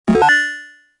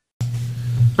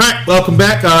right, welcome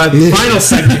back. Final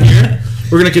segment here.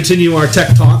 We're going to continue our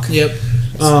tech talk. Yep.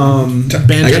 I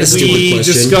got a stupid We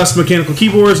question. discussed mechanical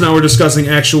keyboards. Now we're discussing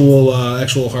actual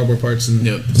hardware parts. And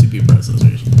CPU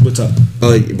processors. what's up?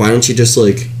 Why don't you just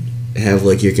have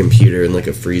your computer in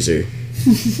a freezer?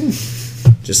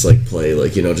 Just play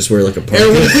just wear a parka.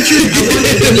 When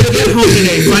you get home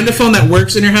today, find a phone that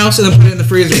works in your house and then put it in the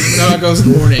freezer. You know how it goes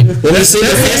in the morning. Well, That's the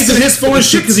reason his phone is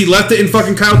shit because he left it in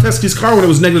fucking Kyle Teskey's car when it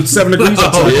was -7 degrees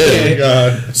outside. yeah.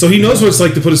 God. So he knows what it's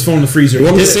like to put his phone in the freezer.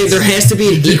 Well, I'm just saying there has to be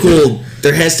an equal.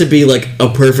 There has to be a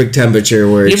perfect temperature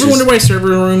where. You ever wonder why server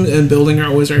room and building are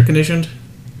always air conditioned?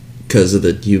 Because of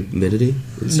the humidity?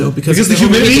 No, Because the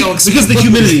humidity. Because the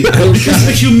humidity. Because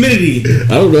the humidity.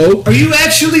 I don't know. Are you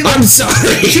actually? I'm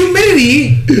sorry.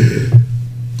 Humidity.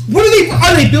 What are they?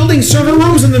 Are they building server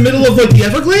rooms in the middle of the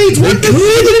Everglades? What?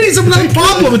 Humidity is not a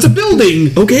problem. It's a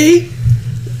building. Okay.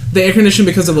 They air condition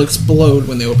because it'll explode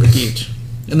when they overheat,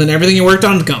 and then everything you worked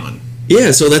on is gone.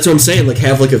 Yeah, so that's what I'm saying.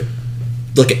 Have an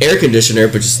air conditioner,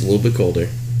 but just a little bit colder.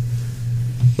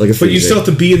 Like a freezer. But you still have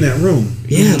to be in that room.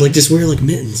 Yeah, just wear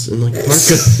mittens and parka.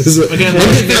 Again,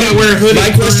 I wear a hoodie. My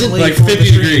question,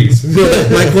 50 degrees.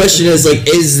 My question is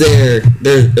there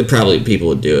probably people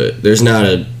would do it. There's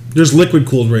liquid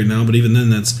cooled right now, but even then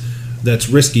that's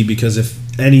risky because if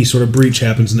any sort of breach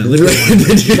happens in that liquid line,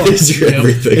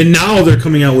 everything. And now they're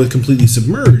coming out with completely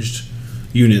submerged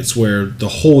units where the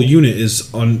whole unit is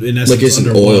in essence it's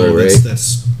underwater. oil, right?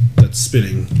 That's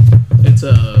spinning. It's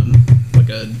a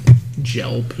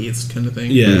gel paste kind of thing.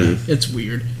 Yeah, it's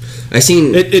weird. I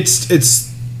seen it's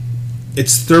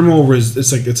thermal.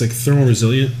 It's like thermal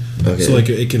resilient. Okay. So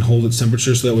it can hold its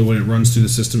temperature, so that way when it runs through the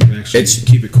system, it can actually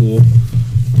keep it cool.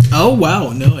 Oh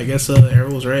wow! No, I guess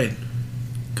Errol was right.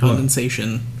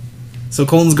 Condensation. What? So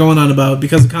Colton's going on about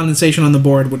because the condensation on the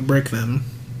board would break them,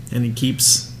 and he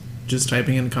keeps just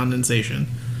typing in condensation.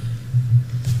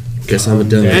 Guess I'm a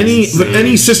dumbass.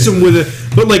 Any system with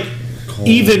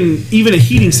even a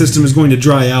heating system is going to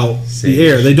dry out the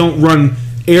air. They don't run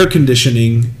air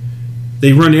conditioning.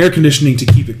 They run air conditioning to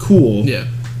keep it cool. Yeah.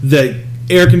 The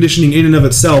air conditioning in and of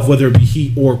itself, whether it be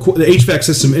heat or the HVAC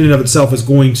system in and of itself, is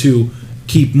going to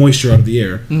keep moisture out of the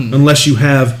air unless you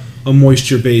have a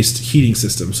moisture-based heating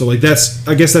system. So I guess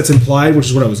that's implied, which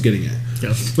is what I was getting at.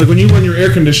 Yeah. When you run your air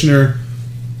conditioner,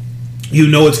 you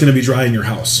know it's going to be dry in your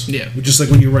house. Yeah. Just like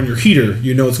when you run your heater,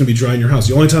 you know it's going to be dry in your house.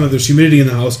 The only time that there's humidity in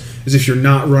the house is if you're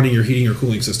not running your heating or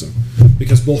cooling system,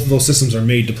 because both of those systems are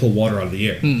made to pull water out of the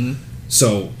air. Mm-hmm.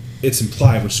 So it's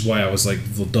implied, which is why I was like,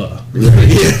 well, duh.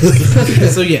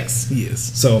 So yes, he is.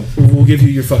 So we'll give you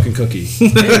your fucking cookie.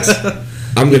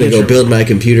 I'm going to go build my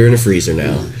computer in a freezer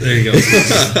now. There you go.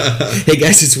 Hey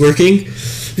guys, it's working.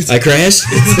 I crashed.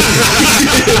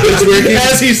 It's working.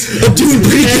 I'm doing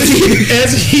pretty good.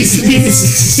 He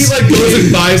goes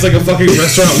and buys a fucking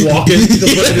restaurant walk-in.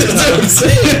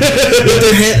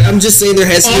 I'm just saying there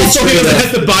has to be Also, he doesn't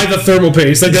have to buy the thermal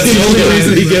paste. That's the only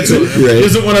reason he gets it. Right. He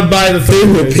doesn't want to buy the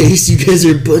thermal paste. You guys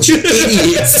are a bunch of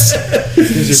idiots.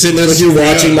 You're sitting there you're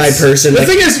watching my person. The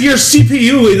thing is, your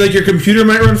CPU, your computer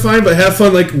might run fine, but have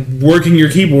fun working your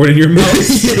keyboard and your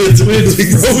mouse when it's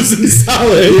frozen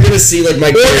solid. You're gonna see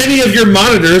my or any of your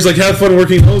monitors, have fun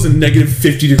working those in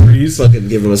 -50 degrees. fucking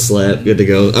give him a slap. Good to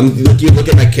go. You look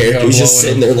at my character. He's just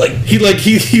sitting there he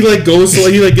goes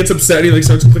to he gets upset. And he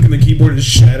starts clicking the keyboard and it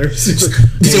shatters. So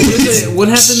what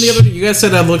happened the other day? You guys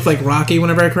said I looked like Rocky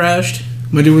whenever I crashed.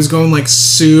 My dude was going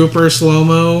super slow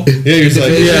mo. Yeah, he was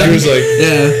like, Yeah. he was like,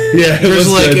 Yeah, It was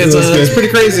like it's pretty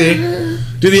crazy.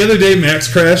 Dude, the other day Max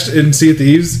crashed in Sea of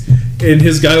Thieves, and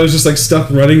his guy was just stuck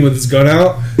running with his gun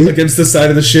out against the side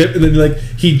of the ship, and then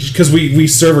because we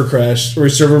server crashed or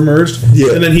server merged,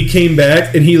 and then he came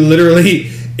back and he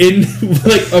literally in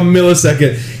a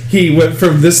millisecond he went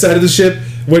from this side of the ship,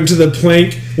 went to the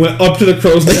plank, went up to the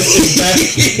crow's nest, and back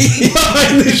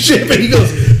behind the ship, and he goes,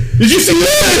 "Did you see that?"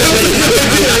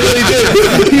 I really did.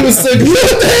 He was like,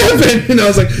 "What happened?" And I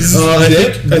was like, I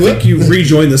think you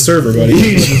rejoined the server, buddy."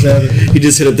 he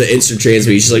just hit up the instant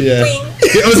transfer. He's just like,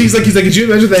 He's like, "Could you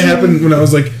imagine that happened when I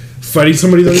was fighting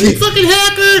somebody the other day? Fucking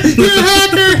hacker! You're a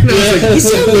hacker!" And I was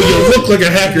like, "Well, you look like a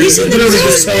hacker. You literally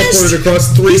just teleported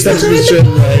across 3 steps of the ship."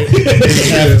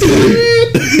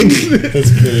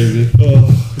 that's crazy.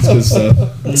 That's good stuff.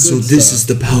 So this is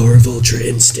the power of Ultra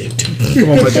Instinct. Come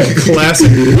on, my God. Classic.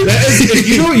 If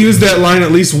you don't use that line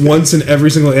at least once in every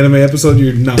single anime episode,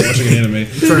 you're not watching an anime.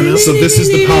 So this is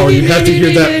the power. You have to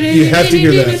hear that. You have to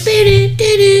hear that.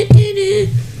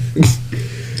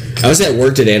 I was at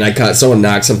work today and I caught someone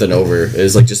knock something over. It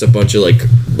was just a bunch of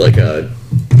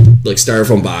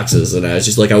styrofoam boxes, and I was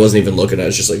just I wasn't even looking. I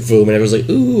was just boom, and I was like,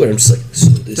 ooh, and I'm just so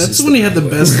That's when you have the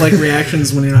best like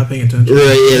reactions when you're not paying attention.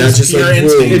 Right, yeah, that's just pure like,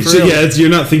 instinct. It's you're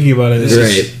not thinking about it. It's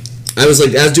just- right. I was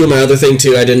doing my other thing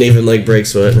too. I didn't even like break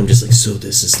sweat. And I'm just like, so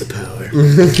this is the power.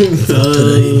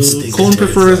 Colin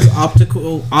prefers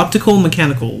optical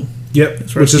mechanical. Yep,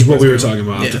 That's right, which is what we were Keeper's talking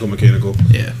about, Yeah. optical mechanical.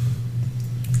 Yeah.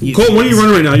 Cole, what are you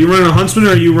running right now? You running a Huntsman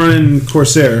or are you running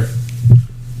Corsair?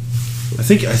 I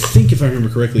think if I remember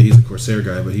correctly, he's a Corsair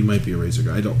guy, but he might be a Razer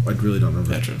guy. I really don't know.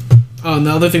 Gotcha. Oh, and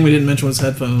the other thing we didn't mention was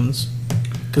headphones.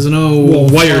 Because I know... Well,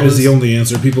 wired is the only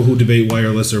answer. People who debate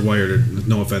wireless or wired,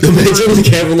 no offense. Imagine like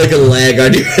having like a lag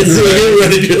on your head. So you're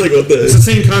running, you're like, what It's the the?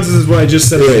 same concept as what I just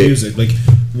said about Right. music. Like,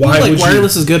 why like would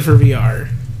wireless is good for VR.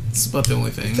 It's about the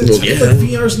only thing. Well, you... yeah. But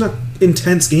VR's not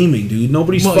intense gaming, dude.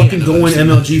 Nobody's Well, fucking yeah, no, going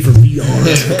that's- MLG for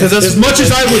VR. Because that's As much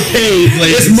as I would pay,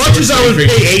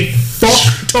 a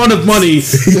fuck ton of money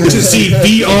to see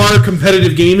VR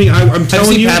competitive gaming, I'm Have you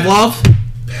telling seen you... Pavlov?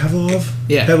 Pavlov?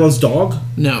 Yeah. Pavlov's dog?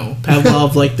 No,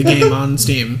 Pavlov like the game on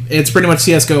Steam. It's pretty much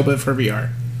CS:GO but for VR.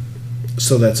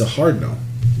 So that's a hard no.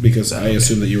 Because I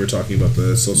assume that you were talking about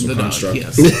the social The dog, construct.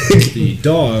 yes. The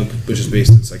dog, which is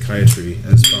based in psychiatry,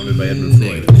 as founded by Edmund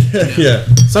Freud. Yeah.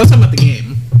 So I was talking about the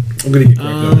game. I'm going to get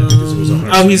corrected on that because it was 100%.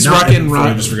 Oh, he's not rocking Edmund Freud,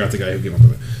 rock. I just forgot the guy who came up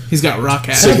with it. He's got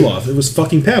Rocket. Pavlov. It was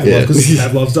fucking Pavlov Yeah. because it's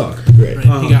Pavlov's dog. Right.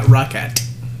 Right, he got Rocket.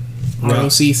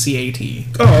 ROCCAT.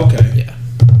 Oh, okay. Yeah.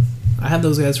 I had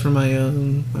those guys for my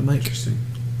my mic. Interesting.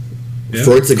 Yeah?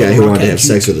 Freud's the guy who wanted to have Rocket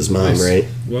sex with his mom, Nice. right?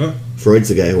 What? Freud's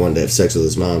the guy who wanted to have sex with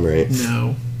his mom, right?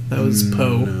 No, that was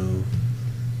Poe. No.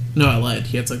 No, I lied.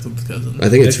 He had sex with his cousin. I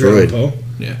think it's Edgar Allan Freud. Poe?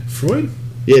 Yeah. Freud?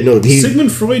 Yeah, no, he.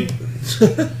 Sigmund Freud.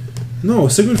 No,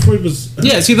 Sigmund Freud was.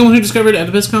 Yeah, is he the one who discovered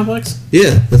Oedipus complex?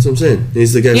 Yeah, that's what I'm saying.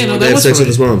 He's the guy Yeah, who no, wanted that to have was sex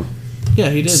with Freud. his mom. Yeah,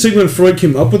 he did. Sigmund Freud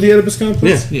came up with the Oedipus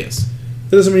complex? Yeah. Yes.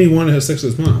 That doesn't mean he wanted to have sex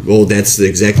with his mom. Well, that's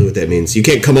exactly what that means. You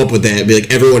can't come up with that and be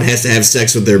like, everyone has to have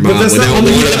sex with their mom But that's not without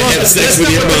only wanting to have sex with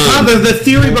your mom. The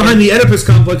theory behind the Oedipus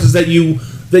complex is that you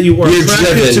are You're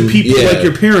attracted driven, to people yeah. like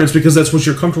your parents because that's what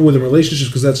you're comfortable with in relationships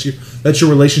because that's your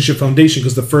relationship foundation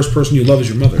because the first person you love is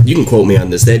your mother. You can quote me on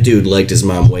this. That dude liked his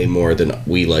mom way more than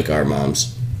we like our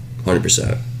moms.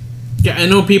 100%. Yeah, I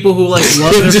know people who like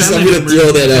love their Just- I'm family gonna members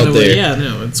throw that in out a way- there. Yeah,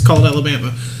 no, it's called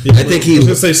Alabama. I think I he. was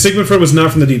gonna say Sigmund Freud was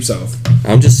not from the deep south.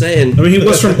 I'm just saying. I mean, he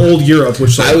was from old Europe,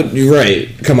 which I would. You're right.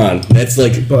 Come on. That's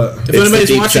like. But If It's the anybody's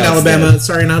deep watching South Alabama, then.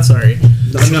 sorry, not sorry.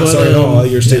 I'm not sorry at all.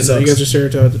 Your state yeah, no, you sucks.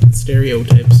 guys are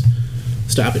stereotypes.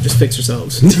 Stop it. Just fix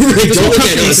yourselves. Right, This don't whole look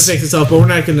country at needs us. to fix itself, but we're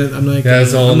not gonna. I'm not. Yeah,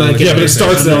 that's all. I'm not Yeah, but it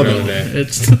starts in Alabama.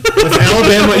 It's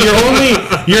Alabama,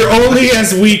 you're only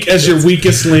as weak as your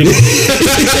weakest link.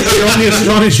 You're only as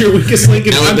strong as your weakest link.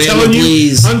 And Alabama,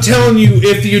 please. I'm telling you,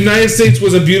 if the United States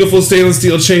was a beautiful stainless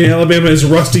steel chain, Alabama is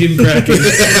rusty and cracking.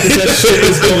 That shit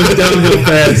is going downhill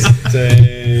fast.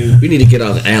 We need to get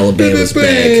off Alabama's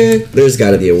back. There's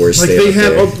got to be a worse Like state. they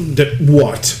up have there.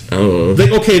 what? I don't know. They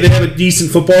have a decent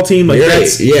football team. Like You're right.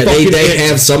 that's Yeah, they fucking it.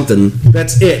 have something.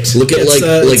 That's it. Look at like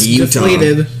it's Utah.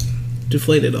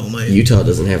 deflated all night. Utah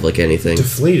doesn't have like anything.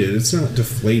 Deflated. It's not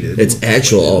deflated. It's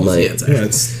actual All Might. Yeah, it's actual. yeah,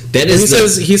 it's That He is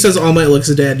the, he says All Might looks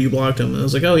a dad. You blocked him. And I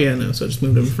was like, oh yeah, no. So I just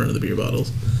moved him in front of the beer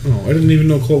bottles. oh, I didn't even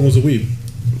know Colton was a weeb.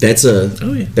 that's a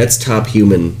Oh yeah. that's top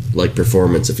human like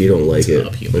performance. If you don't like it,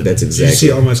 Top human. like, that's Did you see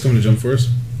exactly. All Might's coming to Jump Force?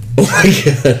 Oh my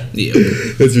god, Yeah.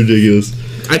 that's ridiculous.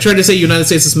 I tried to say United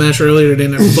States of Smash earlier today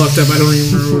and I fucked up. I don't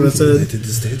even remember what I said. Did the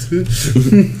States good?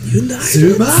 I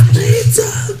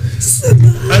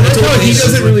I like how he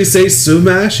doesn't really say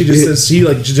Sumash. He just says he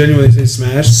like genuinely says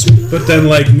Smash. But then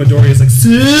like Midori is like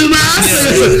Sumash.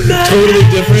 It's like, totally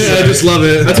different. I just love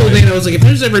it. I told Nate, I was like, if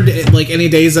there's ever like any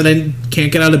days that I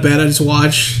can't get out of bed, I just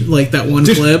watch like that one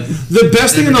Dude, clip. The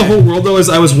best thing in the whole world though is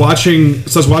I was watching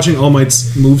All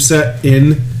Might's moveset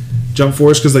in Jump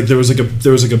Force because like there was like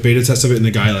a beta test of it and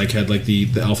the guy like had like the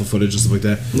alpha footage and stuff like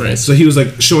that. Right. So he was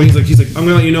like showing he's like I'm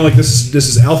gonna let you know like this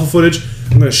is alpha footage.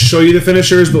 I'm gonna show you the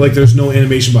finishers, but like there's no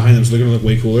animation behind them, so they're gonna look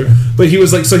way cooler. But he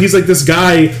was like he's like this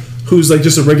guy who's like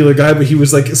just a regular guy, but he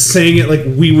was like saying it like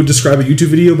we would describe a YouTube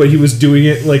video, but he was doing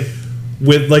it like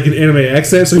with like an anime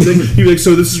accent. So he'd be like,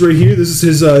 so this is right here. This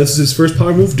is his first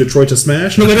power move, Detroit to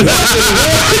Smash. No,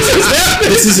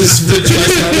 This is his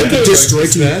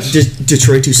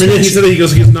Detroit to And then he Smash. said that he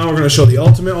goes, now we're going to show the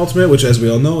ultimate, which as we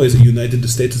all know is United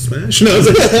States of Smash. No, I was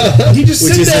like, he just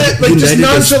Which said is that like just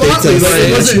United States nonchalantly. of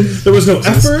Like, Smash. there was no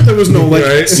effort. There was no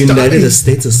like United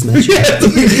States of Smash.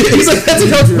 He's like that's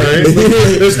how it's right.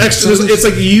 There's extra. It's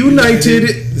like United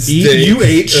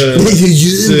UH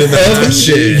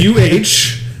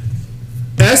UH.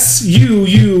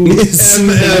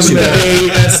 Smash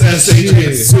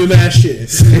it.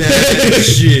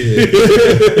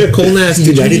 Cole Nast,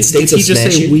 United States of he just say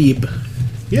Smashing? weeb.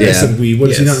 Yeah, I said weeb. What,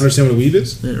 does he not understand what a weeb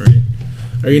is? Yeah, right.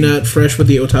 Are you not fresh with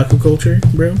the otaku culture,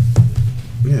 bro?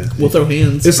 Yeah. We'll throw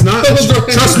hands. It's not.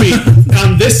 Trust me.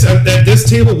 On this at this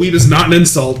table, weeb is not an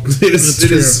insult. It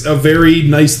is a very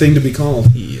nice thing to be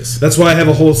called. Yes. That's why I have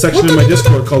a whole section in my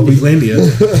Discord called Weeblandia.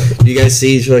 You guys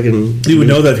see fucking? You would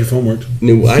know that if your phone worked.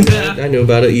 I know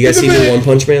about it. You guys see the One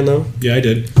Punch Man though? Yeah, I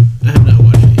did. I have not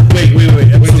watched it yet. Wait.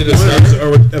 When did it start?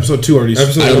 Or episode 2 already? I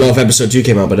don't know if episode 2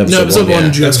 came out, but episode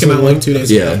 1 just came out like 2 days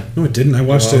ago. Yeah. No, it didn't. I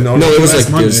watched it. No, it was like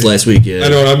Monday. it was last week. Yeah. I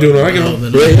know what I'm doing. I can. Oh,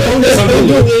 then- Right.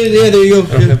 Yeah, there you go.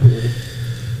 Yeah.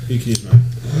 You can use mine.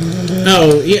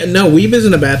 Oh, yeah, no, weeb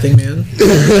isn't a bad thing, man. I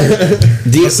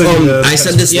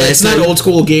said this Yeah, last it's not time. old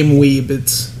school game weeb.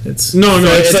 It's No,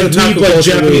 it's like otaku weeb, like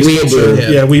culture, Japanese weeb. culture.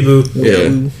 Yeah, weeboo.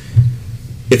 Yeah.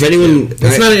 If anyone,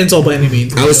 It's not an insult by any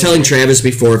means. I was telling Travis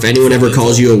before, if anyone ever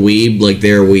calls you a weeb, like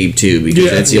they're a weeb too, because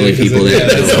that's the only people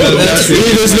that. There's no one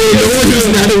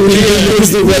who's not a weeb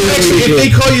knows the Actually, if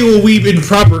they call you a weeb in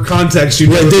proper context, you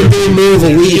know they're more of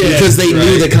a weeb Yeah, because they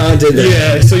knew the content.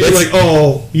 Yeah, so you're like,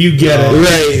 oh, you get it.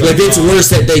 Right, like it's worse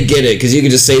that they get it because you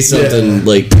can just say something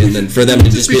like, and then for them to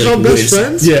just be like, best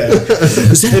friends. Yeah,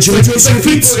 is that JoJo's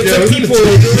it's like people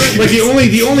like the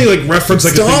only like reference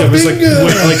I can think of is like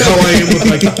how I am with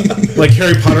like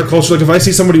Harry Potter culture. Like if I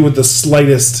see somebody with the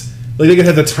slightest, like they could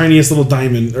have the tiniest little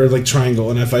diamond or like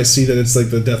triangle, and if I see that it's like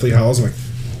the Deathly Hallows, I'm like,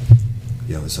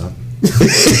 yeah, what's up? If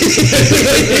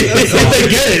they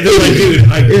get it, they're like, dude,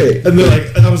 and they're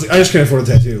like, I just can't afford a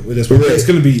tattoo with this, but it's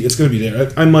gonna be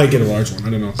there. I might get a large one.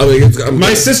 I don't know.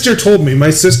 My sister told me.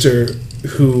 My sister,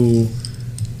 who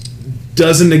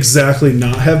doesn't exactly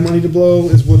not have money to blow,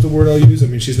 is what the word I'll use. I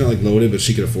mean, she's not like loaded, but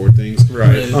she can afford things.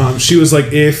 Right. She was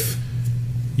like, if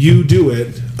you do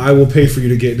it, I will pay for you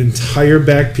to get an entire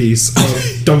back piece of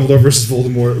Dumbledore versus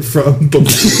Voldemort from the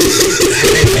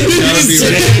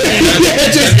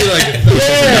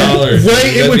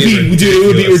right. It would be, dude. It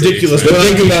would be ridiculous. But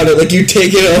think about it, like you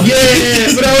take it off.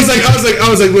 Yeah, but I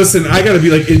was like, listen, I gotta be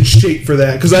like in shape for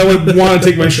that because I would want to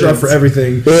take my shirt off for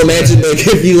everything. Well, imagine like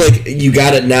if you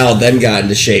got it now, then got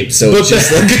into shape. So it's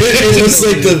just like it looks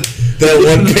like that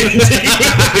one painting.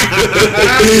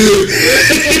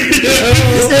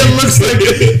 It looks like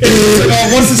oh,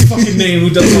 what's his fucking name? Who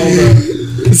does all the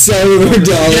Salvador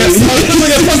Dali. Yes, it's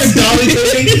like a fucking Dali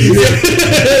painting.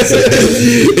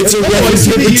 It's a rough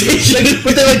interpretation.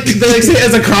 But they say it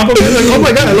as a compliment, like, oh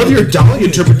my god, I love your Dali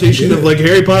interpretation of like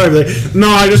Harry Potter. Like, no,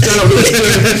 I just got a I'm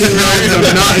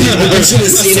not. I should have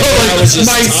seen it when I was just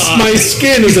my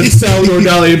skin is a Salvador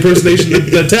Dali impersonation.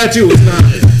 The tattoo was not.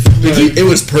 It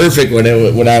was perfect when I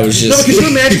was just. No, because you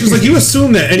imagine, because like you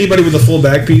assume that anybody with a full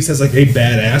back piece has like a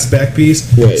badass back piece.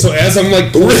 Right. So as I'm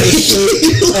like, pulling this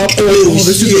shirt up, oh,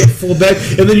 this is a full back,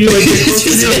 and then you're like,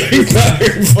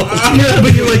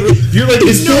 but you're like,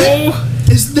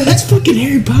 that's fucking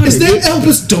Harry Potter. Is that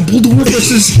Albus Dumbledore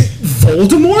versus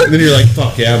Voldemort? And then you're like,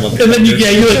 fuck yeah, I'm And then you're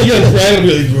like, grab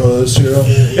it, bro, this, you know.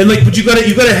 And like, but you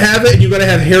gotta have it, and you gotta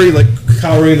have Harry like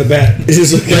cowering the bat. It's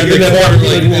just like in that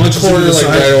corner,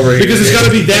 right over here. because it's gotta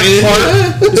be that part.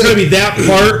 It's gotta be that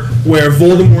part where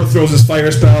Voldemort throws his fire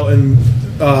spell and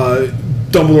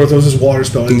Dumbledore throws his water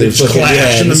spell, and they just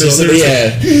clash in the middle.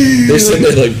 They're sitting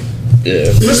there like,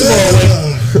 yeah. First of all, like,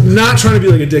 not trying to be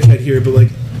like a dickhead here, but like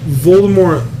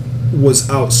Voldemort was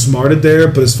outsmarted there,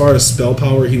 but as far as spell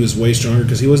power, he was way stronger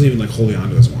because he wasn't even like holding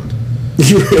onto his wand.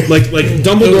 like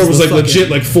Dumbledore was like legit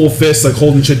like full fist like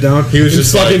holding shit down. He was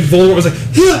just fucking Voldemort was like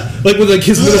like with like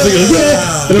his middle finger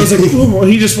and I was like oh,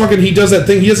 he just fucking he does that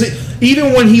thing. He doesn't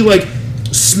even when he like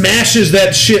smashes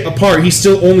that shit apart. He's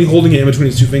still only holding it in between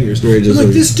his two fingers. I'm like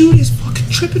this dude is fucking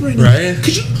tripping right now. Right?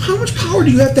 Could you? How much power do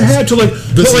you have to have to like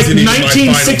put like isn't even my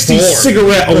 1960s final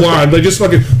cigarette a wand like just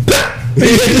fucking.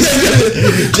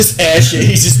 Just ash it.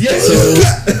 He's just So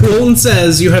Colton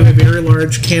says you have a very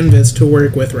large canvas to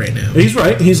work with right now. He's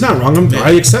right. He's not wrong.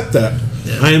 I accept that.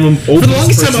 Yeah. I am an For the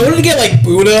longest time, I wanted to get like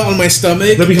Buddha on my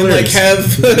stomach That'd be and like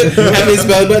hilarious. have his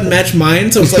belly button match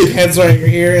mine, so it's like heads right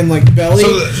here and like belly.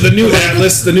 So the new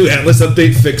Atlas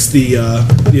update fixed the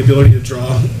ability to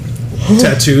draw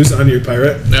tattoos on your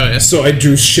pirate. Oh, yeah. So I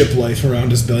drew ship life around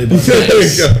his belly button.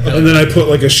 Nice. And then I put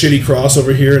like a shitty cross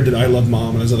over here and did I love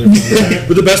mom on his other forearm.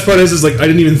 But the best part is like I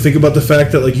didn't even think about the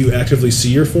fact that like you actively see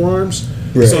your forearms.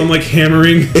 Right. So I'm like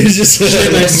hammering. It's just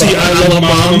and I see I love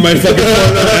mom on my fucking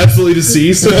forearm. I'm absolutely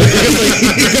deceased.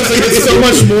 because it's so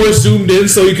much more zoomed in,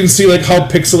 so you can see like how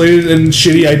pixelated and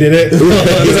shitty I did it.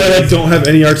 Because I like don't have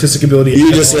any artistic ability.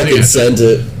 You just like consent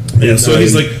it. Yeah. So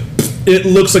he's like. It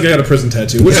looks like I got a prison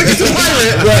tattoo, which I get to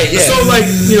pirate, right? Yeah. So like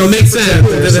makes sense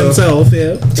with himself.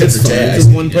 Yeah, it's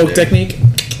just one poke technique.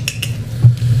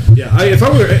 Yeah, if I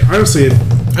were honestly,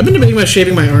 I've been debating about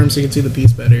shaving my arms so you can see the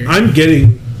piece better. I'm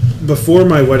getting before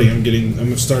my wedding.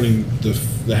 I'm starting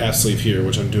the half sleeve here,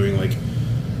 which I'm doing like.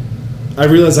 I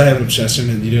realize I have an obsession,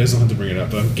 and you guys don't have to bring it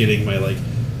up. But I'm getting my like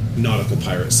nautical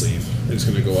pirate sleeve. It's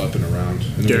going to go up and around,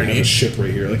 and then I have a ship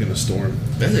right here, like in a storm.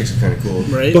 That's actually kind of cool,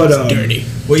 right? But it's dirty.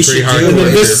 What you should And do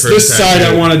then is this side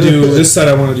I want to do. This side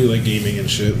I want to do like gaming and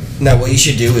shit. now what you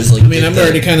should do is like. I mean, I'm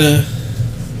already kind of.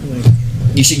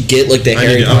 You should get like the I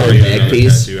Harry need to Potter already back have a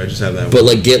piece, tattoo. I just have that but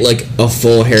one. like get like a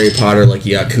full Harry Potter like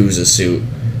Yakuza suit.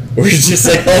 Where it's just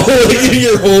like like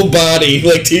your whole body,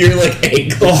 like to your like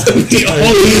ankles,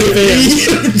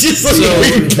 just like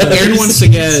So Aaron wants to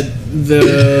get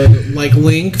the like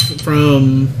Link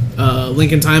from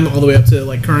Link in Time all the way up to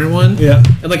like current one. Yeah.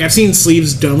 And like I've seen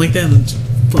sleeves done like that, and it's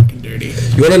fucking dirty.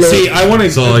 You want to know? See, I want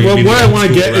to. So, like, well, you what need I want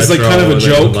to retro get is like kind of a and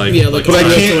then, joke. Yeah, like But I up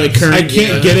to, can't. like, current, I can't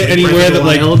yeah, get it anywhere Breath of that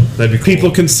like the Wild. That'd be cool.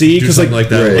 people can see Do because something like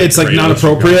that, it's like not Kratos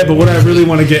appropriate. or But what I really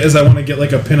want to get is I want to get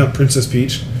like a pin-up Princess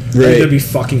Peach. I think Right. that'd be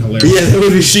fucking hilarious. Yeah, that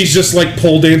would be- She's just like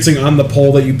pole dancing on the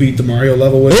pole that you beat the Mario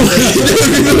level with.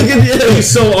 It'd be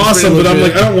so awesome, but I'm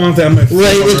like, I don't want that on my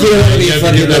Right, like you don't want to be You have to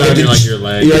fucking get that like on a like your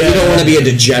leg. you don't want to be a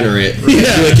degenerate. Yeah,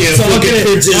 Like, yeah, so I'll fucking get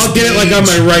Princess it like on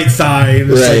my right thigh.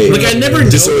 And it's Right. Like I never know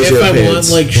Just always if wear I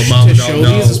pants. want like Well, Mom to don't show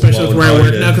know these, especially with where I what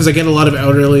work it now, is. because I get a lot of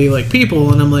elderly like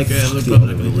people, and I'm like, I'm not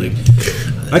gonna like.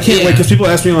 I can't Yeah. wait because people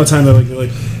ask me all the time. They're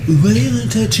like, "Why do you like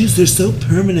tattoos? They're so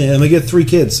permanent." And I get 3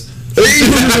 kids.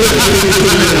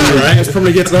 Right? It's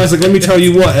permanent kids. And I was like, let me tell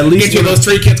you what. At least Get you those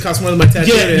 3 kids cost more than my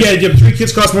tattoo. yeah. 3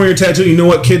 kids cost more than your tattoo. You know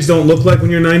what kids don't look like when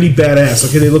you're 90? Badass.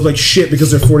 Okay, they look like shit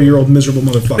because they're 40-year-old miserable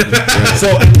motherfuckers. So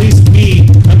at least me,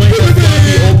 I might have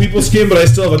the old people skin, but I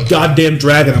still have a goddamn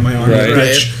dragon on my arm. Right.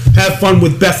 Bitch. Have fun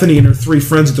with Bethany and her 3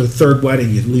 friends at their 3rd wedding.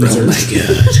 You loser. Oh my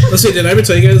god! Let's see. Did I ever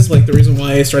tell you guys like the reason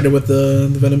why I started with the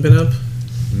Venom pinup?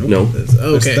 No.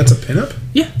 Okay. That's a pinup.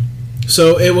 Yeah.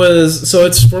 So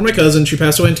it's for my cousin. She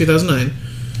passed away in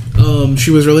 2009. She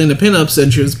was really into pinups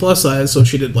and she was plus size, so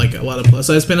she did like a lot of plus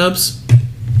size pinups.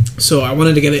 So I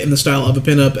wanted to get it in the style of a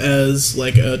pinup as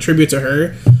like a tribute to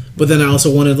her, but then I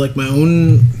also wanted like my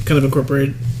own kind of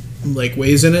incorporate like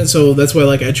ways in it. So that's why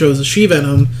like I chose the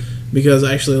She-Venom because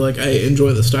actually like I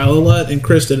enjoy the style a lot, and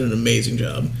Chris did an amazing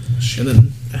job. And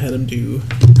then I had him do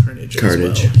Carnage.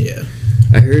 Carnage. As well. Yeah.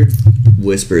 I heard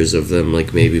whispers of them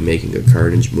like maybe making a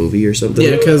Carnage movie or something.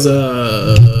 Yeah, because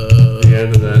The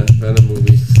end of that Venom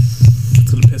movie.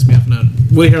 it's gonna piss me off now.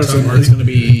 Woody Harrelson is gonna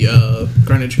be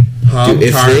Carnage. Dude,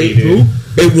 if Hardy, they- dude.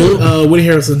 It won't. Woody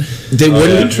Harrelson. They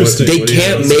wouldn't. interesting. They Woody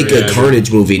can't Harrelson, make a yeah.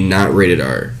 Carnage movie not rated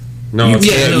R. No, You it's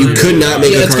can't- no, you no, could not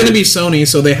make Yeah, a it's gonna Carnage. be Sony,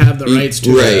 so they have the rights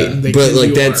to Right, it. They but can like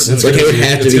do that's R, It's like gonna it would be-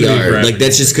 have to it's be gonna be R. graphic. Like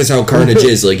that's just because how Carnage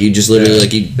is. Like you just literally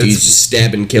like you just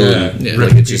stab and kill him. Yeah.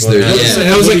 Like it's just there.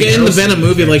 I was like Woody in the Harrelson. Venom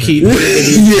movie, like he.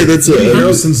 Yeah, that's Woody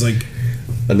Harrelson's like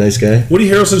a nice guy. Woody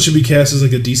Harrelson should be cast as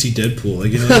like a DC Deadpool.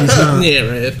 Like, you know, he's not. Yeah,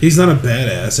 right. He's not a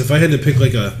badass. If I had to pick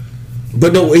like a,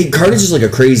 But no, Carnage is like a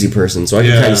crazy person, so I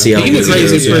can Yeah. kind of see how He can be Woody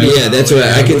crazy Harrelson- pretty Yeah, that's what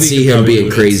I can Woody see could him probably being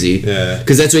do it. crazy. Yeah.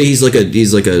 Because that's why he's like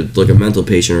a mental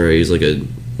patient, or he's like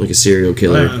a serial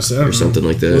killer honestly, I don't or know. something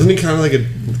like that. Wasn't he kind of like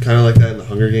that in the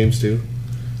Hunger Games too?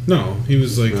 no, he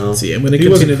was like. No. See, I'm gonna He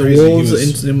wasn't continue the crazy, he wolves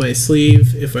was- in my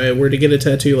sleeve. If I were to get a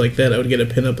tattoo like that, I would get a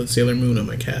pin up of Sailor Moon on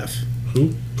my calf.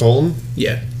 Who? Colton?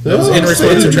 Yeah, that was in Oh,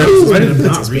 response to I Travis. did not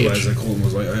Princess realize Peach. that Colton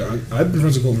was like. I've been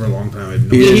friends with Colton for a long time. I had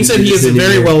no Yeah. Yeah, he said he Just is didn't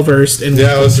very hear. well versed in.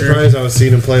 Yeah, I was culture. surprised. I was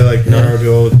seeing him play like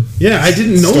Naruto. Yeah, I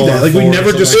didn't know Star that. Like we Four or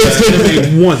never something discussed like that.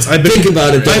 anime once. I've been Think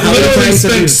about it, though. I've How many literally times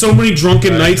have spent you- so many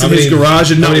drunken nights How in his many-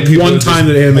 garage, and how not many people one just time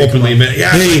that anime come openly up. admit, yeah,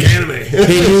 I like anime.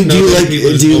 Hey, do you No, like people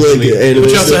just do you like openly- anime?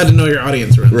 But you also had to know your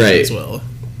audience around that Right. as well.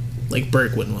 Like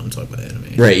Burke wouldn't want to talk about anime.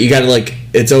 Right, you gotta like.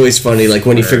 It's always funny, like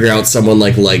when you figure out someone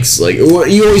likes well,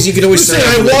 you can always Say, start.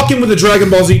 I off with, walk in with a Dragon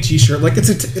Ball Z T-shirt, like it's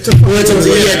a. that's how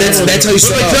you But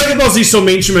start like off. Dragon Ball Z so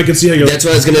mainstream, I can see how you're. That's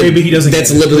what I was gonna. Maybe he doesn't.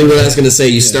 That's get it. literally what I was gonna say.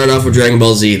 You start off with Dragon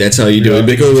Ball Z. That's how you do it.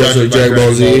 Big old Dragon Dragon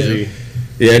Ball Z.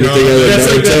 Yeah, anything No, other That's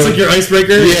than like, that's Naruto. like your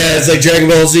icebreaker. Yeah, it's like Dragon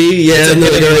Ball Z. Yeah, and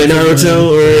then like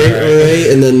Naruto.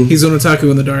 Alright, and then He's an otaku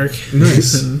in the dark.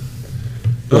 Nice. And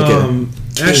okay.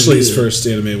 Ashley's first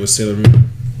anime was Sailor Moon.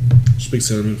 She's a big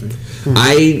Sailor Moon fan.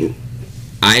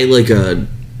 I like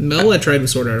Mel, I tried with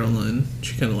Sword Art Online.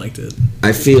 She kind of liked it.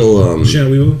 I feel She had a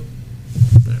weeaboo?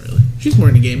 Not really. She's more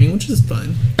into gaming, which is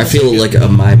fine. I feel like a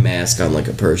my mask on like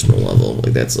a personal level.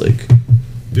 Like that's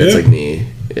Yeah. like me.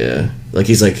 Yeah. Like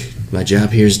he's like, my job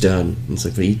here's done. And it's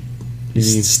like, but you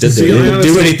just stood there. See, You I didn't do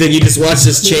honestly- anything. You just watched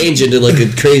this change into like a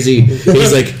crazy.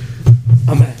 He's like,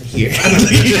 I'm out of here.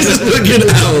 He's just looking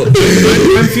out.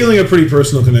 I'm feeling a pretty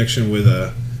personal connection with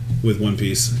One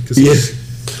Piece because Yeah.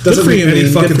 doesn't for make you, any man.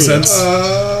 Good fucking for you.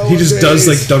 sense. He just does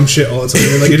like dumb shit all the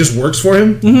time. Like it just works for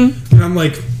him, and I'm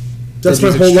like, that's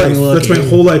That my he's whole life. extremely That's my lucky.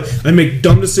 whole life. I make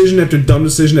dumb decision after dumb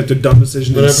decision after dumb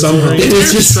decision, and somehow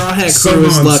It's just Straw Hat Crew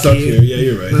is I'm stuck lucky. here. Yeah,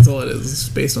 you're right. That's all it is. It's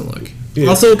based on luck. Yeah.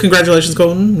 Also, congratulations,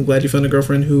 Colton. I'm glad you found a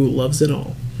girlfriend who loves it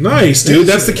all. Nice, dude.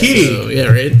 That's the key. So, yeah,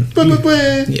 right?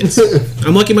 Yes.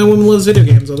 I'm lucky my woman loves video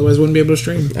games, otherwise I wouldn't be able to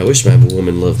stream. I wish my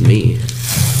woman loved me.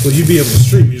 Well, you'd be able to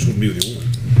stream. You just wouldn't be with your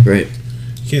woman. Right.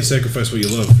 You can't sacrifice what you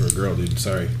love for a girl, dude.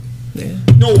 Sorry. Yeah.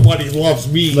 Nobody loves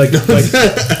me. Like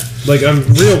I'm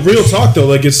real talk though.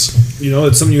 Like it's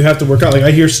it's something you have to work out. Like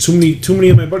I hear too many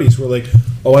of my buddies who are like,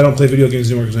 oh, I don't play video games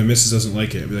anymore because my missus doesn't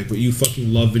like it. I'd be like, but you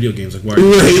fucking love video games. Like why? Are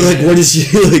you Right. Like what is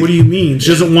she like? What do you mean? She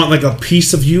doesn't want like a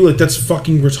piece of you. Like that's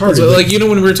fucking retarded. So, like, when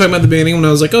we were talking about the beginning, when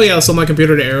I was like, oh, yeah, I'll sell my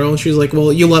computer to Arrow, she was like,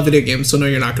 well, you love video games, so no,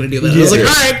 you're not going to do that. I was like,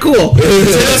 all right, cool.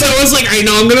 So that's how I was like, I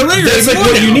know I'm going to ring her. That's like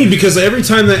what you need, because every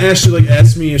time that Ashley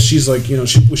asks me if she's like, she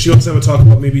wants to have a talk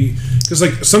about maybe, because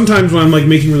like sometimes when I'm like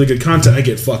making really good content, I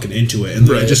get fucking into it and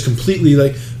then I just completely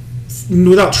like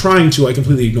without trying to, I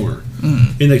completely ignore her.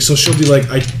 And like so she'll be like,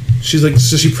 she's like,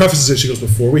 so she prefaces it. She goes,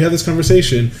 before we have this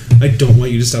conversation, I don't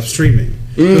want you to stop streaming.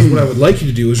 Because what I would like you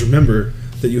to do is remember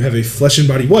that you have a flesh and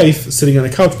body wife sitting on a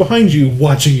couch behind you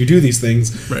watching you do these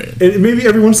things. Right. And maybe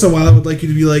every once in a while I would like you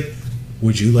to be like,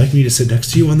 would you like me to sit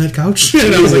next to you on that couch?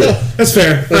 And I was like, that's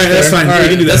fair. All right, that's fine. We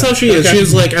can do that. That's how she is. Okay. She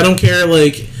was like, I don't care,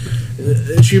 like,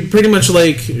 she pretty much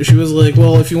like, she was like,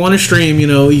 well, if you want to stream,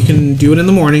 you can do it in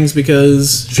the mornings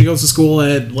because she goes to school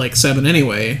at like 7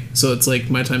 anyway, so it's like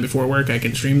my time before work, I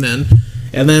can stream then.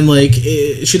 And then like,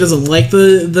 she doesn't like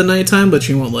the nighttime, but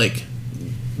she won't like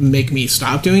make me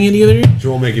stop doing it either. She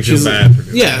won't make you feel She's bad for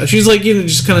doing it. Yeah, she's like,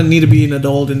 just kind of need to be an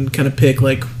adult and kind of pick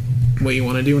like what you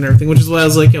want to do and everything, which is why I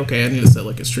was like, okay, I need to set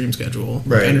like a stream schedule.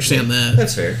 Right. I understand that.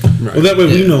 That's fair. Well, that way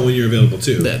we know when you're available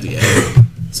too. That, yeah.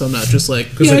 So I'm not just like,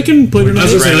 yeah, I like, can put it I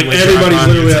was on. gonna say, like, Randomly everybody's drive on,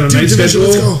 literally it's on a like, night dude, division,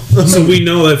 schedule, let's so we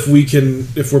know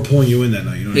if we're pulling you in that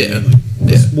night. You know what Yeah. I mean?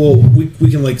 Like, Yeah. well,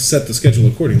 we can like set the schedule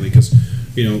accordingly because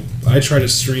I try to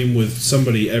stream with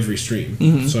somebody every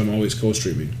stream, so I'm always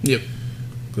co-streaming. Yep.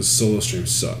 Because solo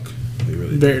streams suck. They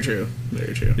really do. Very true.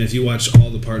 Very true. And if you watch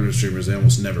all the partner streamers, they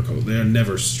almost never they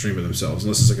never stream with themselves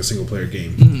unless it's like a single player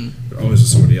game. They're always with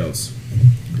somebody else.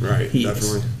 Right,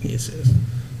 definitely. Yes.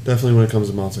 Definitely when it comes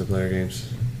to multiplayer games.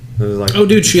 Like, Oh,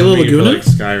 dude, for Sheila me, for, Laguna? like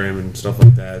Skyrim and stuff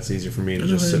like that, it's easier for me to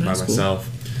just know sit that. by That's cool. myself.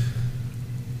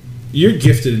 You're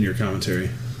gifted in your commentary,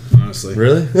 honestly.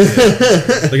 Really?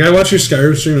 Like I watch your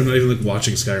Skyrim stream, I'm not even like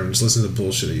watching Skyrim, I'm just listening to the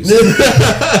bullshit that you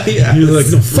say. Yeah. And you're like,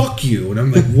 no, fuck you, and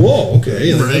I'm like, whoa,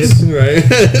 okay, like, Right. Right.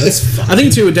 that's fine. I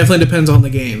think too. It definitely depends on the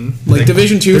game. Like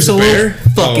Division 2 There's a solo bear?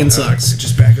 fucking Oh, sucks.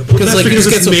 Just back up. Because that's like you because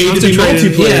just get it's so made to be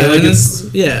concentrated.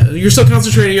 multiplayer, Yeah, like, and you're so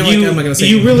concentrated. You're like, you, how am I gonna say?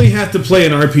 you really have to play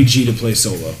an RPG to play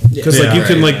solo because like you Yeah,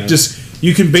 can right, like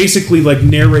you can basically like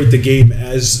narrate the game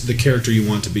as the character you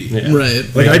want to be. Yeah. right?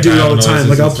 Like I do it all the time.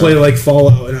 Like I'll noises and play stuff. like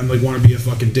Fallout and I'm like want to be a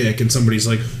fucking dick and somebody's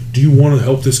like, do you want to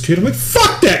help this kid? I'm like,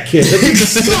 fuck that kid. That kid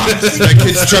sucks. That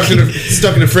kid's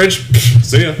stuck in a fridge.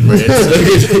 See ya.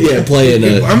 Yeah, playing.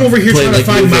 I'm over here trying to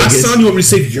find my Vegas. son. You want me to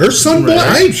save your son, boy?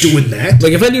 I ain't doing that.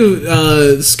 Like if I do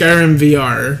Skyrim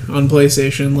VR on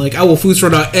PlayStation, like I will food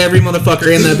sort out every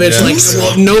motherfucker in that bitch. Yeah. Like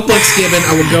well, no fucks given.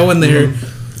 I will go in there.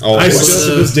 Oh, I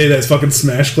still to this day that fucking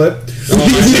Smash clip. Did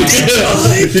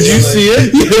you see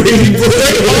it? He's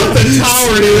like off the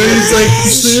tower, dude. He's like,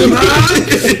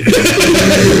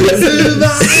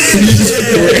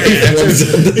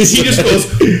 he just goes,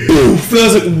 boof. And I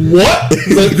was like, what?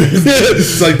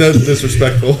 It's like that's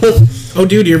disrespectful. Oh,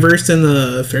 dude, you're versed in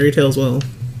the fairy tale as well.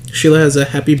 Sheila has a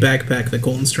happy backpack that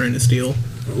Colton's trying to steal.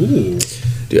 Ooh.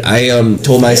 Dude, I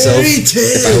told myself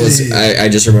if I was, I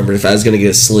just remembered if I was gonna get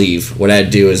a sleeve, what I'd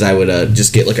do is I would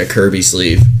just get like a Kirby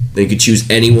sleeve. Then you could choose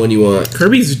any one you want.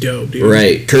 Kirby's dope, dude.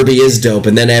 Right, Kirby is dope,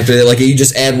 and then after that, like you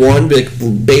just add one like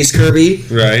base Kirby.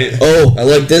 Right. Oh, I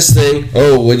like this thing.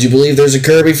 Oh, would you believe there's a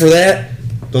Kirby for that?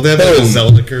 Don't they have like a Boom.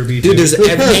 Zelda Kirby? Dude, too? there's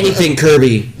anything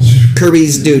Kirby.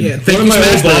 Kirby's dude. Yeah, thank One you, of my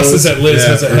Smash old Bros. bosses at Liz Yeah,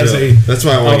 has for a real. That's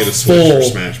why I want to get a Switch full for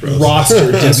Smash Bros.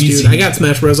 roster. Yes, dude. I got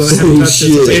Smash Bros. I haven't Oh, touched it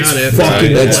since I shit. got it. It's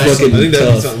fucking That's awesome. fucking I think that'd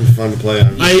be tough. something fun to play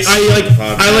on.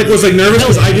 I was like nervous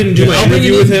because I didn't do my I'll bring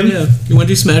interview it with in. him. Yeah. You want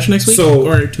to do Smash next week? So-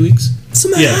 or 2 weeks?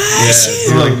 Yeah.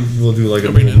 Yeah, we'll do like a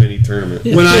little mini tournament.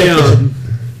 Yeah. When I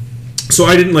So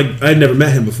I didn't I'd never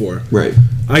met him before. Right.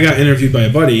 I got interviewed by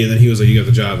a buddy, and then he was like, "You got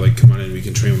the job. Like, come on in. We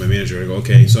can train with my manager." I go,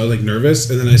 "Okay." So I was nervous,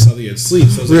 and then I saw that he had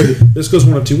sleeves. So I was like, "This goes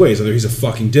one of two ways: either he's a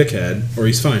fucking dickhead, or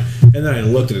he's fine." And then I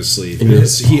looked at his sleeve. And I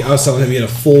was telling him he had a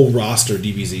full roster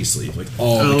DBZ sleeve,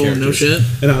 all the characters. No shit.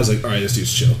 And I was like, "All right, this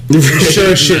dude's chill."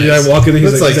 Sure as shit. Nice. I walk in, and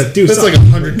he's that's "Dude, that's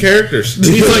 100 characters."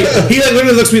 He's he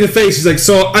literally looks me in the face. He's like,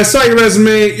 "So I saw your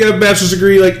resume. You have a bachelor's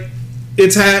degree.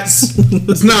 It's hats.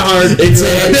 It's not hard. It's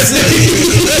hats."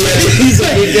 He's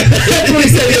like, that's what he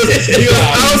said. He goes,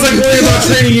 I was worried about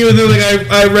training you, and then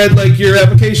I read your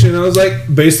application. And I was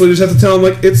basically just have to tell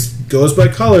him it goes by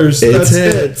colors. It's that's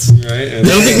hats. it. Right. I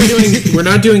don't think we're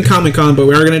not doing Comic-Con, but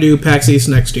we are going to do PAX East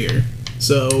next year.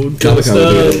 So Comic-Con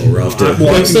will be a little rough.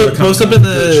 Post up in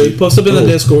the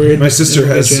Discord. My sister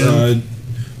has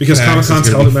because Comic-Con's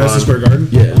held in Madison Square Garden.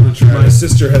 Yeah. My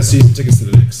sister has season tickets to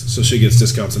the Knicks, so she gets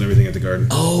discounts and everything at the Garden.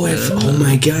 Oh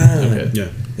my god. Okay. Yeah.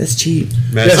 That's cheap.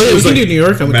 We can do New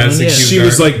York Comic-Con. Yeah. She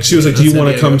was like, "Do you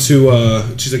want to come to?"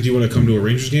 She's like, "Do you want to come to a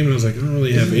Rangers game?" And I was like, "I don't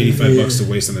really have $85 to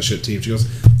waste on that shit team." She goes,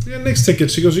 "I got Knicks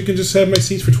tickets." She goes, "You can just have my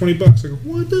seats for $20." I go,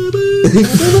 "What the?"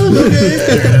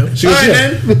 She goes,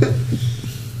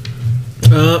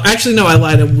 Actually, no, I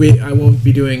lied. I won't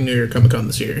be doing New York Comic-Con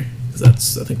this year.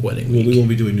 That's, I think, wedding week. Well, we won't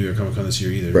be doing New York Comic Con this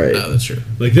year either. Right. Oh, that's true.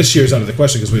 This year's out of the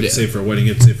question because we have to save for a wedding.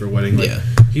 You have to save for a wedding.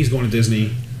 He's going to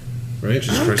Disney, right?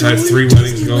 I have 3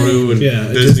 weddings to go to, and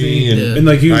Disney, and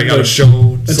you. I got a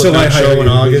show until I hire in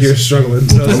August. You're struggling.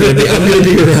 So. I'm gonna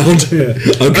be around. Yeah.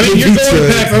 You're going to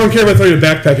PAX. I don't care if I throw you a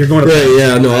backpack. You're going to PAX. Right.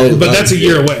 Yeah. No. But that's a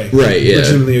year away. Right. Yeah.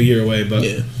 Legitimately a year away. But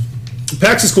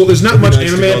PAX is cool. There's not much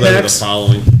anime at PAX.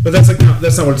 But that's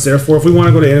that's not what it's there for. If we want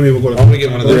to go to anime, we'll go to. I want to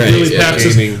get one of those.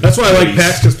 That's why I like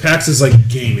PAX because PAX is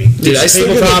gaming. Dude, it's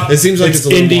tabletop. It seems like it's a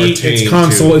little indie. more tame. It's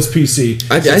console. It's PC.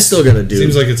 I still gotta do.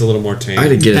 Seems like it's a little more tame. I had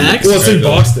to get PAX? Well, it's in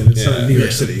Boston. It's not in New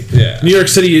York City. Yeah. New York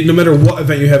City. No matter what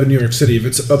event you have in New York City, if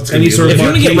it's any sort of. If you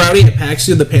want to get rowdy at PAX,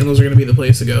 the panels are going to be the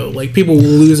place to go. People will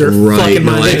lose their fucking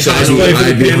mind.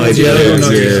 I'd be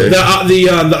hyped.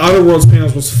 The Outer Worlds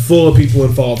panels was full of people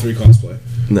in Fallout 3 cosplay.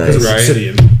 Nice.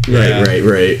 Obsidian.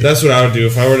 Right. That's what I would do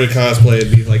if I were to cosplay.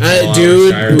 It'd be dude,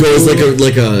 goes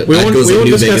like a we won't New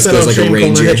discuss Vegas that goes on like a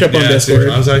ranger. Catch up on Discord.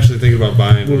 I was actually thinking about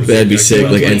buying one. That'd be sick,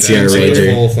 like NCR Ranger.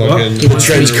 The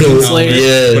trench coat.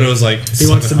 Kingslayer. But it was he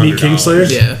wants to meet Kingslayer.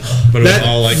 Yeah, but it was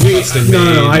all custom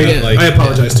made. No. I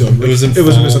apologize to him. It was a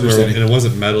misunderstanding, and it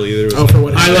wasn't metal either. It was for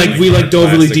what? We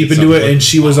dove really deep into it, and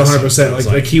she was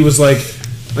 100%. He was like.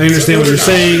 I understand what you're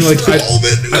saying. I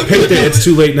picked it. It's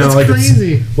too late now. That's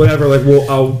crazy. It's whatever.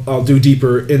 I'll do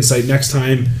deeper insight next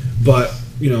time. But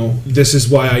this is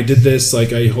why I did this.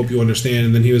 I hope you understand.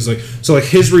 And then he was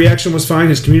his reaction was fine.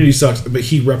 His community sucks, but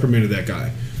he reprimanded that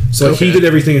guy. So he did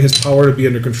everything in his power to be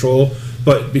under control.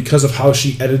 But because of how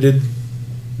she edited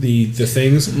the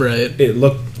things, right, it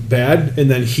looked bad.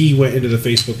 And then he went into the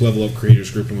Facebook Level Up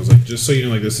Creators group and was like, just so you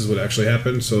know, this is what actually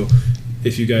happened. So.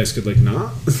 If you guys could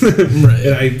not, right?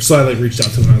 And I reached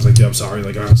out to him and I was like, "Yeah, I'm sorry."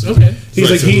 Honestly, okay.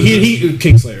 He's he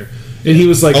Kingslayer, and he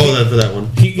was like, for that one.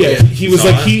 He was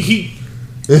like, he.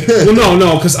 Well,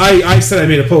 no, because I said I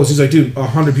made a post. He's like, dude,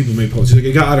 100 people made posts. He's like,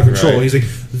 it got out of control. Right. He's like,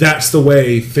 that's the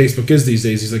way Facebook is these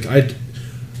days. He's like,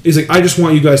 I just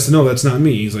want you guys to know that's not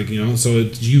me. He's like, so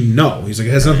He's like,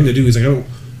 it has nothing to do. He's like,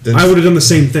 I would have done the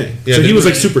same thing. Yeah, so he was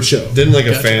super chill. Didn't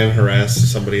a fan harass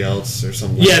somebody else or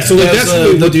something? Yeah, so that's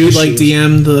the dude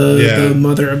DM'd the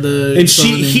mother of the and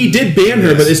he did ban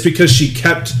her, but it's because she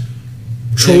kept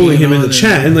trolling him in the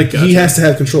chat, and he has to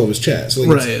have control of his chat. So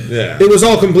it was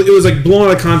all complete. It was blown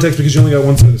out of context because you only got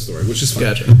one side of the story, which is fine.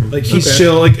 Gotcha. He's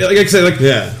chill. Like I said,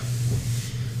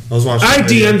 I was watching. I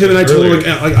DM'd him and I told him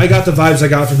I got the vibes I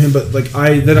got from him, but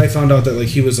I found out that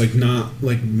he was not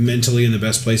mentally in the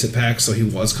best place at PAX, so he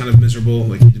was kind of miserable.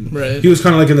 He didn't. Right. He was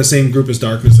kind of in the same group as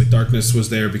Darkness. Darkness was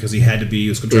there because he had to be. He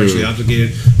was contractually obligated.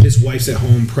 His wife's at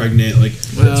home, pregnant. All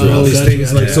these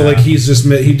things. He just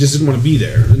didn't want to be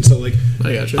there, and so I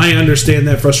gotcha. I understand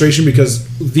that frustration because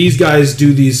these guys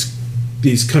do these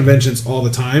conventions all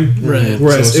the time, right?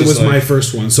 Whereas it was my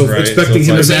first one, so expecting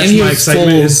him to match my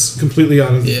excitement is completely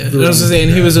out of. Yeah, I was saying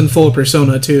he was in full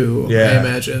persona too. Yeah, I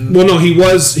imagine. Well, no, he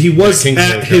was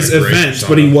at his event,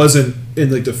 but he wasn't in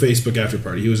the Facebook after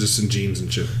party. He was just in jeans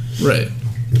and shit. Right.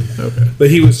 Okay.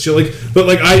 But he was chill. But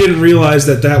I didn't realize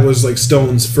that was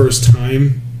Stone's first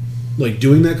time.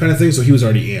 Doing that kind of thing, so he was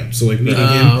already amped. So meeting him,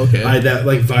 that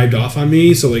vibed off on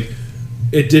me. So I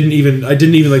didn't even put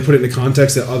it in the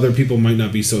context that other people might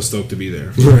not be so stoked to be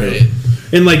there. Right.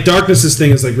 And Darkness's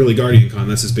thing is really Guardian Con.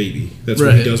 That's his baby. That's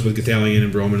what he does with Gathalion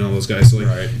and Broman and all those guys. So he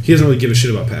doesn't really give a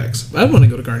shit about PAX. I want to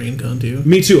go to Guardian Con too.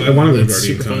 Me too. I want to go to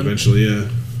Guardian Con eventually. Yeah.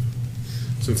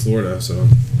 It's in Florida, so.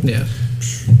 Yeah.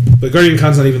 But Guardian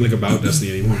Con's not even like about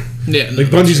Destiny anymore. Yeah. Like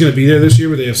Bungie's gonna be there this year,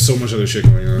 but they have so much other shit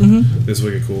going on. Mm-hmm. It's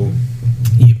wicked cool.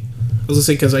 Yep. I was gonna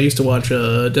say because I used to watch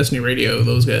Destiny Radio.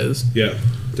 Those guys. Yeah,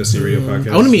 Destiny Radio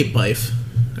podcast. I want to meet Bife. I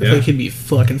Yeah. feel like he'd be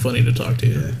fucking funny to talk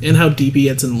to, and how deep he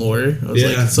gets in lore. I was Yeah.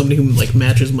 like somebody who like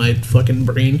matches my fucking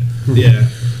brain. Yeah,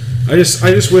 I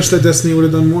just wish that Destiny would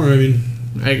have done more. I mean,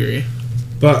 I agree.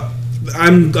 but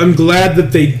I'm glad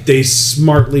that they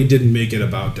smartly didn't make it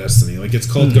about Destiny. Like it's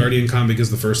called Guardian Con because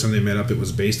the first time they met up, it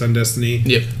was based on Destiny.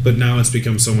 Yep. But now it's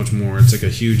become so much more. It's like a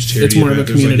huge charity. It's more of a event.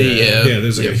 There's community, like yeah. Yeah,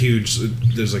 there's like a huge.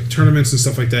 There's like tournaments and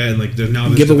stuff like that, and like there's now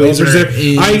there's Giveaways developers are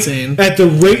there. insane. At the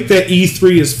rate that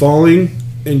E3 is falling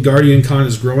and Guardian Con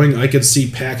is growing, I could see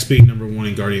PAX being number 1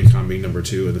 and Guardian Con being number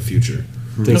 2 in the future.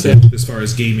 Okay. As far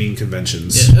as gaming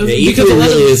conventions. Yeah, Yeah, because E3 a lot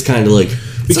really of is kind of like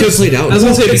Because- played out. I was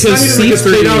gonna say It's not because even like it's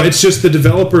played C3 out. It's just the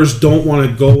developers don't want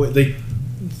to go.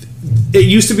 It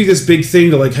used to be this big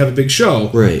thing to like have a big show,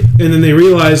 Right. And then they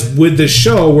realized with this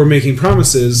show we're making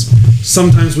promises.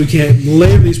 Sometimes we can't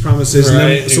land these promises, and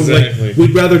Right, then, so exactly. like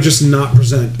we'd rather just not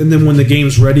present. And then when the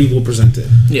game's ready, we'll present it.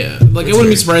 Yeah, like I wouldn't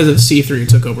be surprised if C3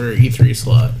 took over E3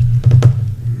 slot.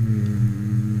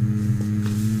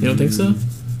 You don't think so?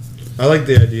 I like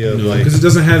the idea of No, like because it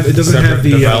doesn't have separate the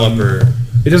developer.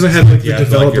 it doesn't have like the You have, like,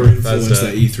 developer your influence Bethesda-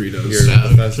 that E3 does. your No,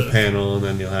 Bethesda sure. panel, and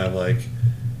then you'll have like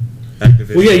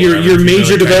Activision. Well, yeah, your whatever, if you major really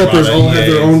care developers about all have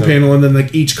EA, their own so- panel, and then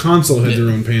like each console had Yeah. their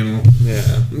own panel. Yeah.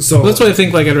 So Well, that's why I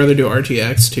think like I'd rather do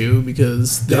RTX too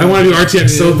because I want to do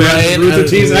RTX so bad. Right? Rooster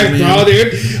Teeth, I- bro,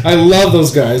 dude. I love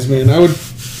those guys, man. I would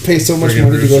pay so much Friggin'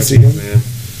 money to go Rooster see Teeth,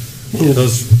 them. man.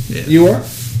 Those You are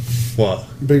what?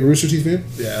 big Rooster Teeth fan?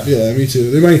 Yeah. Yeah, me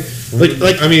too. They might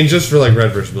like. I mean, just for like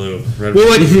Red vs Blue. Red Well,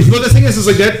 like, well, the thing is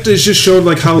like that just showed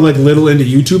like how like little into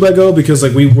YouTube I go because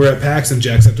like we were at PAX and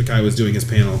Jacksepticeye was doing his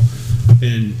panel,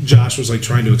 and Josh was like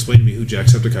trying to explain to me who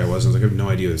Jacksepticeye was. And I was like, I have no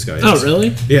idea who this guy is. Oh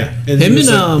really? Yeah, and Him he was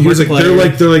and, like, he was like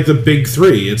Markiplier. they're like the big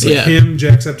three. It's like Yeah. him,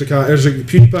 Jacksepticeye. There's like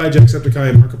PewDiePie, Jacksepticeye,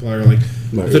 and Markiplier are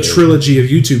like the trilogy of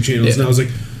YouTube channels. Yeah. And I was like,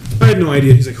 I had no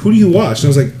idea. He's like, who do you watch? And I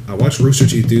was like, I watch Rooster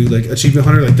Teeth, dude. Like Achievement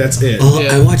Hunter, like that's it. Oh,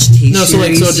 Yeah. I watched T-Series. No, so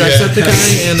like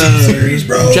Jacksepticeye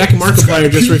and Jack Markiplier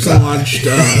just recently launched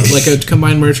like a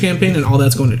combined merch campaign, and all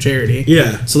that's going to charity.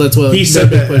 Yeah, So that's what He the said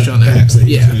big that push at on it. PAX that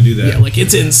he was Yeah, gonna do that. Yeah, like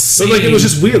it's insane. but like it was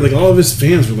just weird. Like all of his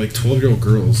fans were like 12-year-old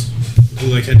girls who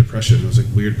like had depression. It was like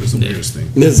weird. It was the weirdest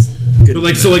thing. That's good. But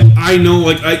like so like I know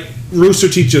like Rooster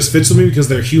Teeth just fits with me because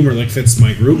their humor like fits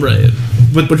my group. right.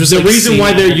 But just, the like, reason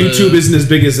why their seeing all YouTube the- isn't as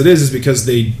big as it is because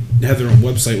they have their own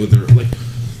website with their like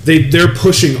they're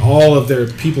pushing all of their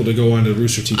people to go onto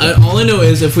Rooster Teeth. All I know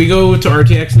is if we go to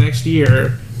RTX next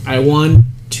year, I want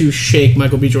to shake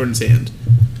Michael B. Jordan's hand.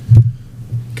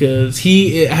 Because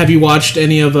have you watched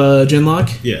any of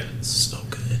Genlock? Yeah. So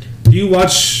good. Do you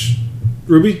watch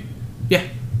Ruby? Yeah.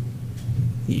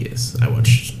 Yes, I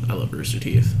love Rooster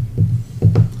Teeth.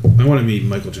 I want to meet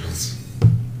Michael Jones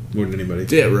more than anybody.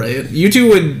 Yeah, right. You two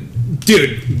would,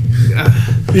 dude.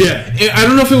 Yeah, I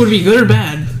don't know if it would be good or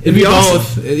bad. It'd be be awesome.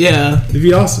 both. Yeah, it'd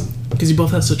be awesome. because you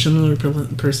both have such similar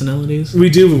personalities. We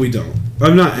do, but we don't.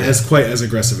 I'm not as quite as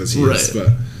aggressive as he is, Right.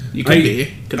 but You could I-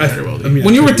 be. Could I- very well be. I mean,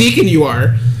 when I you were could be. Deacon, you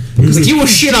are. Because like, you will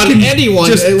shit on anyone.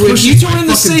 just When pushes you two my are in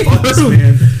the fucking same buttons, room.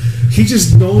 man. He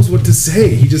just knows what to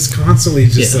say. He just constantly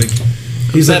just Yeah. like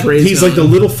he's That like raised he's like the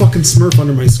on. little fucking Smurf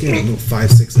under my skin, little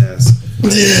 5'6" ass.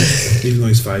 Even though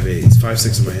he's 5'8", he's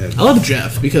 5'6" in my head. I love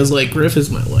Jeff because like Griff is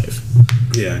my life.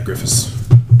 Yeah, Griffiths.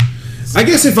 I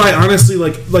guess if I honestly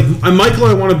like Michael,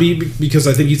 I want to be because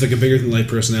I think he's like a bigger than life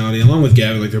personality. Along with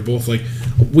Gavin, like they're both like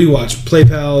we watch Play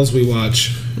Pals, we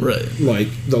watch Right. like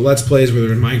the Let's Plays where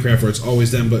they're in Minecraft where it's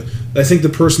always them. But I think the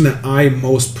person that I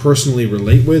most personally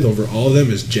relate with over all of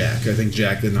them is Jack. I think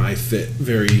Jack and I fit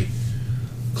very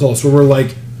close. Where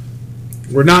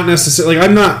we're not necessarily like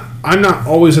I'm not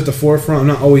always at the forefront. I'm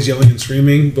not always yelling and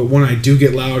screaming. But when I do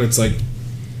get loud, it's like.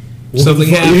 Something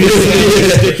happened.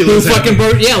 Who fucking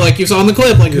broke? Yeah, like you saw in the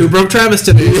clip. Like who broke Travis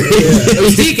today? It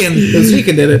was Deacon. It was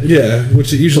Deacon did it. Yeah,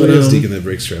 which it usually But, is Deacon that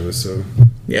breaks Travis. So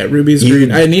Yeah, Ruby's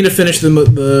great. I need to finish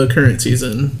the current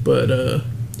season, but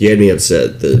You had me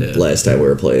upset the Yeah. last time we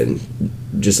were playing,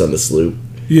 just on the sloop.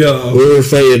 yeah, We were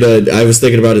fighting. I was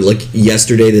thinking about it like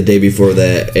yesterday, the day before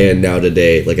that, and now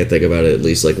today. Like I think about it at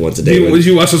least like once a day. did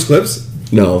you watch those clips?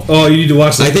 No. Oh, you need to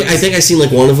watch. Those I think I seen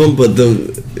like one of them, but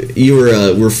you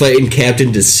were fighting Captain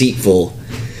Deceitful,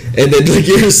 and then like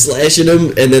you're slashing him,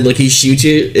 and then like he shoots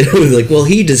you, and I'm like, well,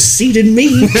 he deceived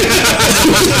me.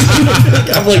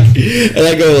 I'm like, and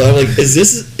I'm like, is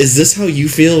this how you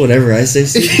feel whenever I say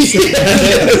stupid?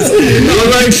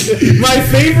 Like, my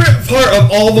favorite part of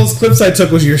all those clips I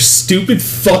took was your stupid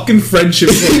fucking friendship.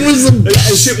 It was the that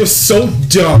best. shit was so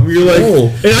dumb. You're like,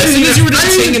 and I didn't you were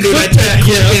just singing, dude. I typed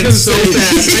yeah, in so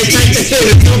fast. I typed it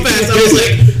in so fast. I was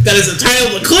like, that is the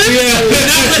title of the clip. Yeah.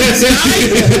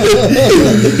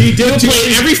 He did play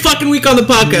it every fucking week on the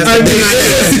podcast.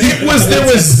 There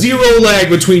was zero lag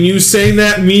between you saying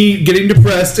that, me getting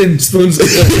depressed, and Spoon's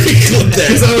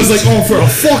because I was like, oh, for a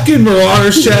fucking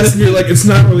Marauder's chest, and you're like, it's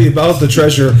not really about the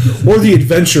treasure or the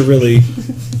adventure, really.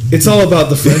 It's all about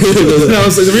the friendship. And I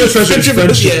was like, the real treasure is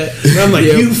friendship. Yeah. And I'm like,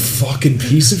 you fucking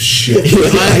piece of shit.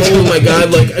 Oh my god,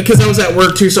 like, because I was at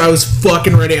work too, so I was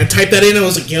fucking ready. I typed that in, I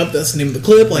was like, yep, that's the name of the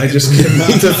clip. Like, I just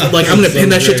cannot. like, I'm gonna pin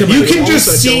that shit to my You can wall just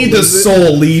so I see don't the lose it.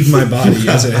 soul leave my body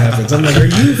as it happens. I'm like, are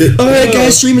you? All right,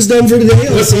 guys, stream is done for today.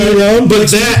 I'll see you around.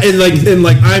 But that and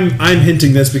like I'm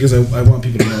hinting this because I want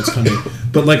people to know it's coming.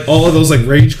 But like all of those like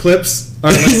rage clips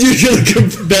are like,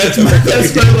 that's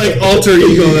my like alter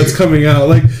ego that's coming out.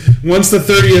 Like once the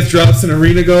 30th drops and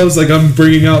Arena goes, like I'm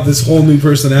bringing out this whole new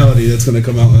personality that's going to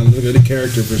come out on a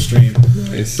character for stream.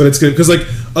 Nice. But it's good because like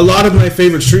a lot of my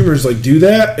favorite streamers like do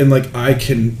that, and like I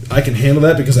can handle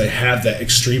that because I have that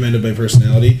extreme end of my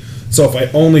personality. So if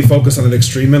I only focus on an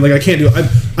extreme end, like I can't do it.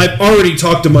 I've already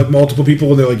talked to like multiple people,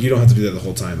 and they're like, you don't have to do that the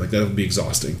whole time. Like that would be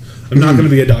exhausting. I'm not going to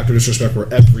be a Dr. Disrespect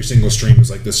where every single stream is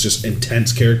like this just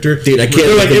intense character. Dude, I can't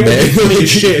They're like, it would be imagine. funny as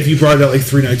shit if you brought it out like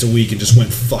 3 nights a week and just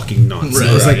went fucking nuts. Right.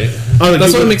 I was like,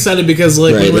 That's why I'm excited because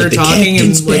like Right, when we were like the talking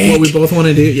and captain's like what we back. both want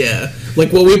to do, yeah,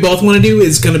 like what we both want to do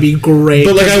is gonna be great.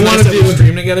 But, like, I It's wanna nice that we do-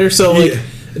 stream together. So like, Yeah.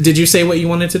 did you say what you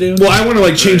wanted to do? Well, I want to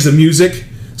like change the music.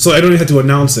 So I don't even have to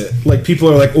announce it. Like people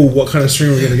are like, "Oh, what kind of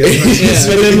stream are we gonna get?"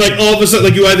 Yeah. And then like all of a sudden,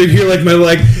 like you either hear like my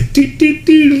like, you're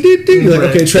like,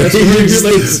 okay, transfer. You're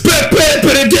like,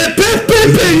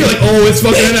 you're like, oh, it's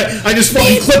fucking. And I just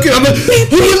fucking click it. I'm like, I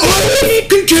will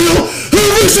fucking kill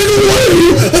every single one of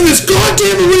you in this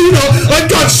goddamn arena. I've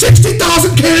got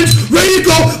 60,000 cannons ready to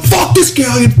go. Fuck this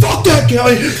galleon. Fuck that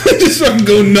galleon. I just fucking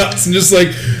go nuts and just like.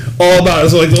 All about it.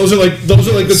 So like those are like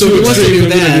the So two he wants to do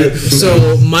extremes I'm gonna that.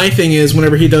 So my thing is,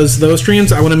 whenever he does those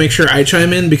streams, I want to make sure I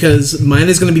chime in because mine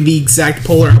is going to be the exact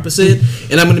polar opposite,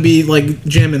 and I'm going to be like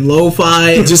jamming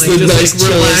lo-fi, and, Just like, the nice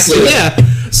chill relaxing. stuff. Yeah.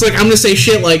 So like I'm going to say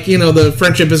shit like the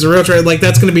friendship is a real trade. Like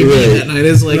that's going to be me Right. that night.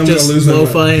 Is like And I'm just gonna lose my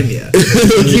lo-fi and yeah.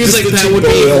 He was like the that two would be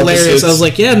polar hilarious. opposites. I was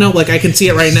like, yeah, no, like I can see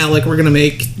it right now. Like we're going to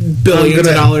make billions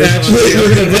of dollars. Actually,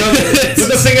 but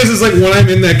the thing is like when I'm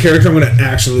in that character, I'm gonna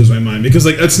actually lose my mind because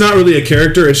like it's not really a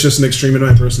character; it's just an extreme in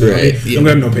my personality. Right, yeah. I'm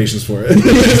gonna have no patience for it.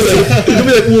 I'll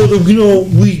be like, well,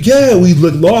 we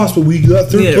like lost, but we got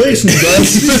third Yeah, place. And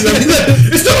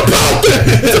it's not about that.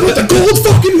 It's about the gold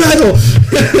fucking medal.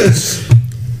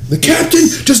 The captain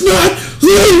does not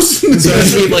lose. So I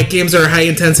need like games that are high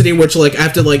intensity, which like I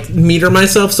have to like meter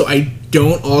myself, so I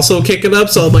don't also kick it up.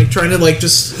 So I'm like trying to like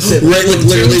just sit Right, like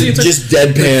literally just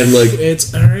deadpan, like.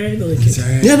 it's alright. Like it's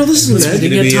alright. Yeah, no, this is We bad.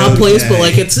 didn't get top place, but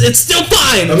like it's still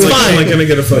fine. It's I'm like fine. gonna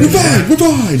get a fucking. We're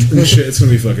fine. Oh, shit, it's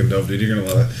gonna be fucking dope, dude. You're gonna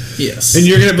love it. Yes. And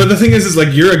you're gonna, but the thing is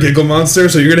like you're a giggle monster,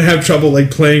 so you're gonna have trouble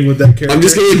like playing with that character. I'm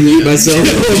just gonna mute myself.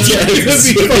 You're gonna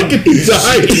be fucking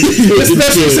dying.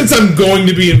 Especially since I'm going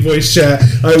to be in voice chat.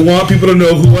 I want people to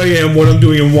know who I am, what I'm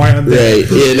doing, and why I'm there.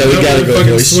 Right, yeah, no, we I don't gotta wanna go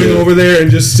fucking voice swing chat. over there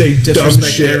and just say dumb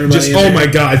Disrespect shit. everybody Just in oh there. my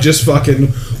god, just fucking.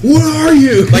 What are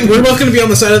you? Like we're both gonna be on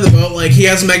the side of the boat. Like he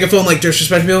has a megaphone, like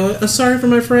disrespect me. Like, sorry for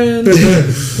my friend. You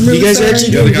guys are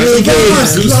actually doing really good. You're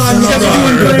actually not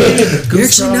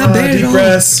bad at all.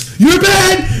 You're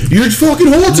bad. Your fucking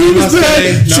whole team is bad.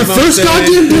 It's your first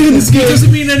goddamn day in this He game.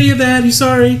 doesn't mean any of that. He's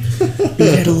sorry.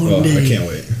 Oh, I can't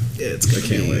wait. It's I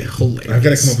can't wait. hilarious. I've got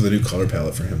to come up with a new color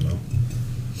palette for him though.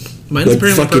 Mine's Like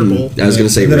apparently fucking. purple. I was gonna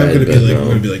say And then red, I'm gonna but be like, no. I'm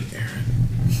gonna be like,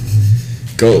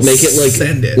 Go make it like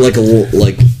Send it. like a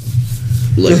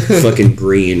like fucking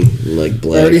green, like I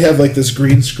black. already have like this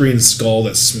green screen skull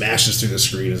that smashes through the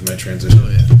screen as my transition. Oh,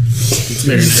 yeah. It's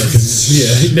very nice.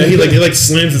 Yeah, he like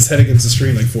slams his head against the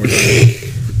screen like 4 times.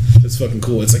 It's fucking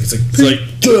cool. It's like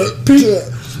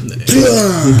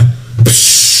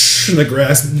and the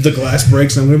glass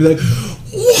breaks and I'm gonna be like,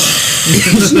 You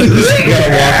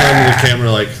gotta walk onto the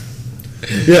camera like,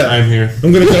 yeah, I'm here.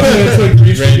 I'm gonna like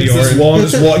reach Randy against this Orton. wall and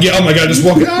just walk. Yeah, oh my god, just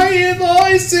walk. I hear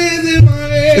voices in my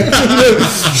head.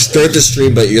 Start the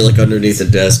stream, but you're like underneath a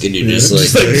desk and you're just like.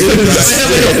 I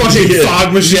have like a fucking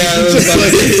fog machine. Just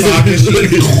like a fog machine.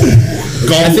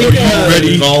 Golf, are you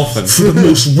ready Golfing. for the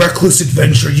most reckless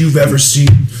adventure you've ever seen?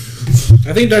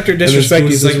 I think Dr. Disrespect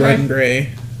Goose uses like red red. and gray.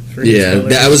 For his Yeah,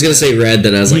 colors. I was gonna say red,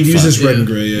 then I was He like, uses fuck. red and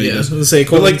gray. Yeah, Yeah, I he was does. gonna say,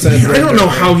 But like, says I red don't and know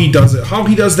gray. how he does it. How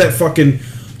he does that fucking.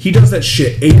 He does that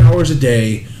shit 8 hours a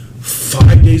day,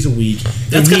 5 days a week.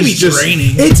 That's and gotta he's be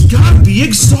draining. It's gotta be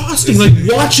exhausting. Like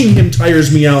watching him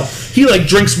tires me out. He like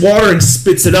drinks water and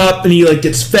spits it up, and he like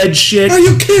gets fed shit. Are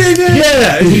you kidding me?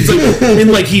 Yeah, and he's like,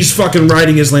 and like he's fucking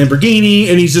riding his Lamborghini,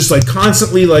 and he's just like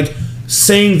constantly like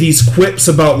saying these quips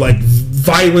about like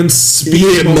violence,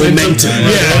 speed, momentum.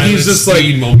 Yeah, he's just like,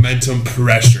 speed, momentum,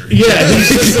 pressure. yeah, he's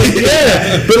just like,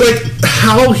 yeah, but like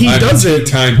how he I'm does a it.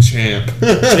 two-time champ.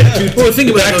 Well, think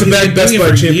about it. He's Back-to-back been Best doing Buy it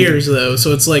for champion. years, though,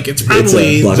 so it's like it's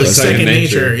probably Blockbuster. like second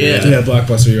nature. Yeah. Yeah,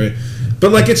 Blockbuster, you're right.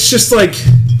 But like it's just like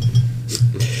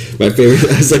My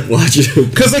favorite. I was like watching him.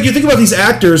 because like you think about these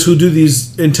actors who do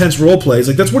these intense role plays,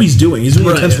 like that's what he's doing. He's doing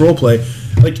Right. intense role play.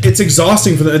 Like it's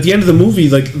exhausting for them. At the end of the movie,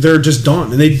 like they're just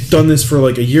done, and they've done this for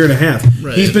like a year and a half.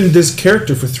 Right. He's been this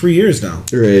character for 3 years now.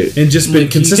 Right. And just been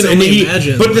Like, you consistent. can only And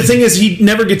imagine, but the like- thing is, he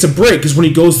never gets a break because when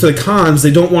he goes to the cons,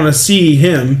 they don't want to see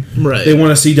him. Right. They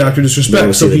want to see Doctor They Disrespect,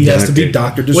 wanna so see he the has to be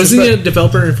doctor. Doctor Wasn't Disrespect. he a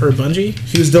developer for Bungie?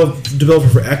 He was developer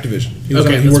for Activision. He was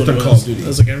he that's worked what on it Call was. of Duty. I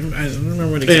was like, I don't remember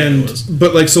what exactly And it was.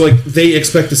 but like so like they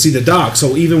expect to see the doc.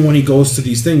 So even when he goes to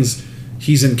these things,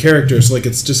 he's in character. So like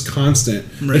it's just constant.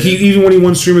 Right. Like even when he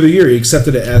won Stream of the Year, he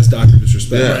accepted it as Doctor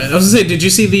Disrespect. Yeah. Right. I was gonna say, did you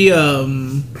see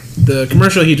the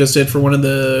commercial he just did for one of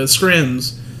the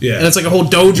scrims? Yeah. And it's like a whole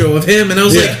dojo of him, and I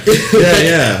was Yeah. like,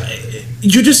 Yeah.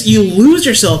 you lose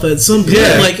yourself at some point.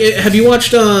 Yeah. Like, have you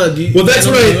watched? Well, that's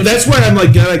why I'm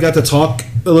like glad I got to talk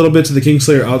a little bit to the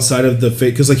Kingslayer outside of the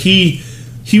fate because like he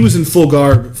was in full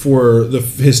garb for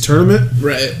his tournament,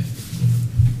 right.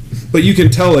 but you can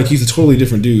tell like he's a totally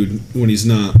different dude when he's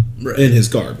not Right. in his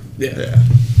garb, Yeah.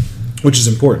 which is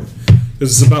important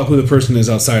because it's about who the person is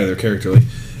outside of their character. Like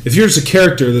if you're just a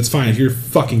character, that's fine. If you're a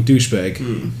fucking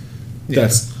douchebag,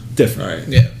 that's different. Right.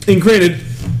 Yeah. And granted,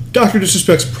 Dr.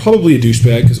 Disrespect's probably a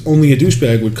douchebag because only a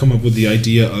douchebag would come up with the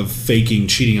idea of faking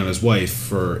cheating on his wife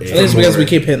for I think it's a because we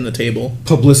keep hitting the table.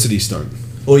 publicity stunt.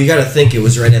 Well, you got to think it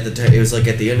was right at the time. It was like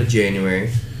at the end of January.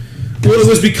 Well, it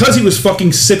was because he was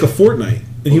fucking sick of Fortnite,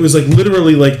 and he was like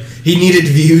literally like, He needed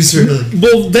views for like.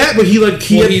 well, that, but he like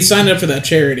he, Well, had, he signed up for that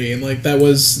charity, and like that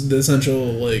was the essential.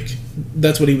 Like,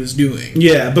 that's what he was doing.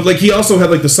 yeah, but like he also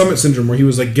had like the Summit syndrome where he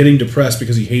was like getting depressed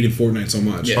because he hated Fortnite so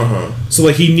much. Yeah. Uh-huh. So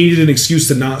like he needed an excuse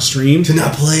to not stream. To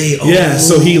not play. Oh. Yeah,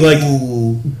 so he, like,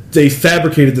 They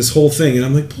fabricated this whole thing, and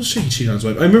I'm like, bullshit, he cheated on his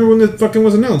wife. I remember when it fucking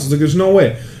was announced. I was like, there's no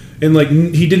way. And like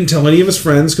he didn't tell any of his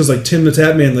friends because like Tim the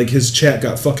Tatman, like his chat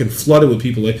got fucking flooded with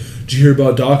people. Like, did you hear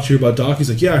about Doc? Did you hear about Doc? He's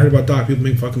like, yeah, I heard about Doc. People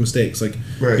make fucking mistakes. Like,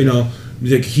 Right. you know,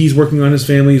 like he's working on his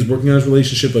family. He's working on his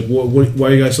relationship. Like, why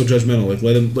are you guys so judgmental?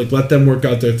 Like, let them work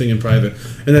out their thing in private.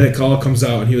 And then it all comes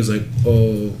out, and he was like,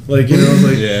 oh, like you know,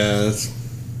 like Yeah. That's,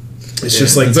 it's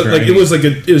just like, that's but like great. it was like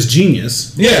it was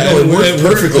genius. Yeah, no, it worked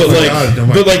perfectly. But like, God, oh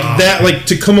my but like God. that, like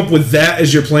to come up with that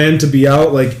as your plan to be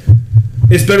out, like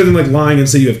it's better than like lying and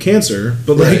say you have cancer.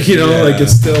 But like Right, you know, yeah. like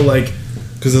it's still like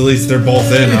Because at least they're both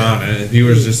in on it. If you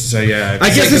were just to say, yeah. I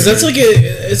guess Because that's like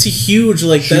it's a huge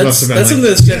like She must that's have been that's like- something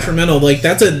that's detrimental. Like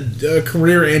that's a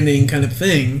career-ending kind of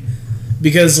thing.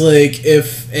 Because like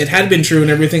if it had been true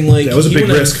and everything, like That was a he big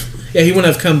wouldn't risk. have- yeah, he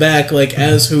wouldn't have come back like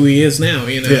as who he is now.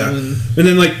 You know. yeah. And, And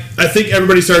then like I think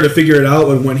everybody started to figure it out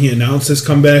when he announced his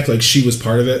comeback. Like she was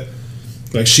part of it.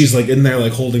 Like she's like in there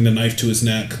like holding the knife to his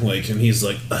neck. Like and he's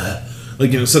like,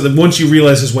 like you know. So that once you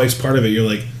realize his wife's part of it, you're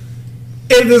like.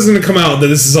 It doesn't come out that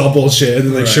this is all bullshit, and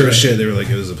then like Right, sure as right. shit, they were like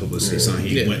it was a publicity stunt.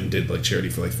 He Yeah. went and did like charity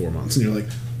for like 4 months, and you're like,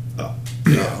 oh,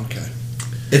 Oh, okay.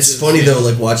 It's funny though,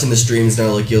 like watching the streams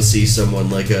now. Like you'll see someone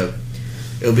like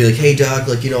it'll be like, "Hey Doc,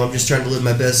 like you know, I'm just trying to live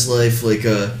my best life, like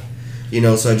you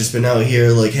know, so I've just been out here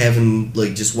like having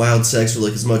like just wild sex with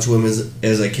like as much women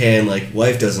as I can. Like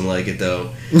wife doesn't like it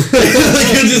though. Like,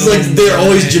 it's just like they're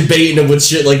always debating him with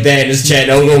shit like that in his chat.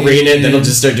 And I'll go read it, and then he'll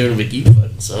just start doing it like you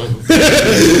fucking son.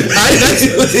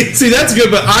 see, that's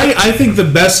good, but I think the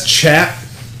best chat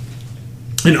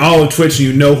in all of Twitch, and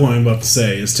you know who I'm about to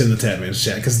say, is Tim the Tatman's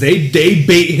chat because they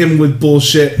bait him with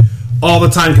bullshit all the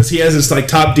time because he has this like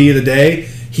top D of the day.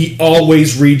 He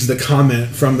always reads the comment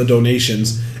from the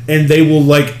donations, and they will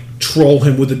like troll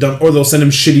him with the dumb, or they'll send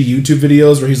him shitty YouTube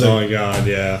videos where he's Oh like. my god,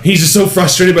 yeah. He's just so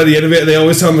frustrated by the end of it. And they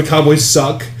always tell him the Cowboys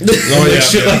suck. Oh Like, yeah.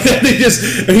 shit like that. They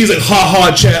just and he's like ha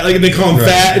ha chat. Like they call him Right.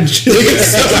 fat and shit. Like,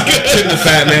 it's so good. The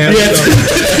fat man.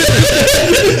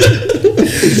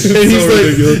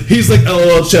 And he's like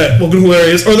LOL chat, fucking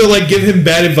hilarious. Or they'll like give him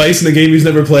bad advice in a game he's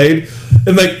never played,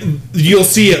 and like you'll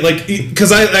see it like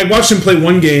because I watched him play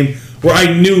one game where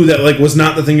I knew that like was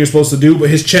not the thing you're supposed to do, but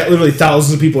his chat literally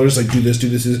thousands of people are just like do this,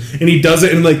 and he does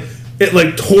it, and like it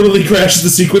like totally crashes the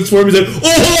sequence for him. He's like,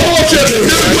 oh shit,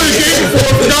 never played a game before,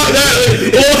 I forgot that.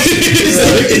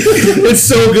 It's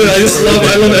so good.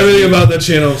 I love everything about that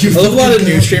channel. I love a lot of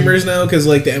new streamers now because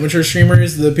like the amateur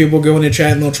streamers, the people go into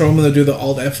chat and they'll troll them and they'll do the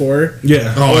Alt F4.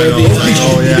 Yeah.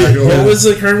 What was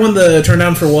the current one? The turn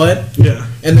down for what? Yeah.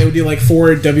 And they would do like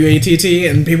 4 WATT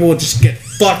and people would just get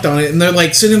fucked on it and they're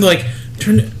like sitting there like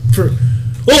turn it for.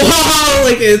 Oh, ha, ha,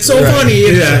 like it's so funny.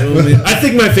 Yeah. I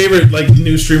think my favorite like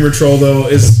new streamer troll though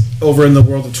is over in the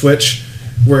world of Twitch,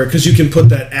 where because you can put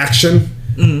that action.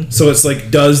 So it's like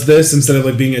does this instead of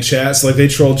like being a chat. So like they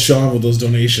trolled Sean with those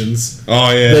donations. Oh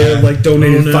yeah, they had like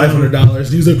donated $500, and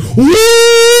he was like,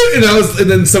 "Woo!" And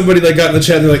then somebody like got in the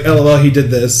chat and they're like, "LOL, he did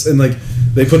this," and like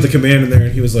they put the command in there,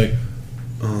 and he was like,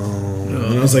 "Oh,"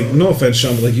 and I was like, "No offense,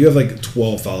 Sean, but like you have like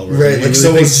 12 followers, right?" Like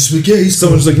someone's just like, "Yeah,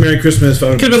 someone's like Merry Christmas."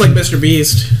 Could have been like Mr.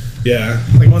 Beast. Yeah,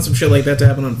 like want some shit like that to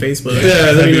happen on Facebook.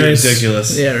 Yeah, that'd be nice.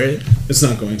 Ridiculous. Yeah, right. It's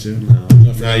not going to. No.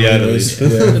 Not yet, at least. Yeah.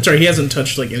 That's right. He hasn't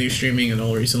touched like any streaming at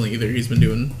all recently either. He's been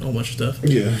doing a whole bunch of stuff.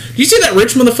 Yeah. You see that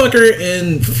rich motherfucker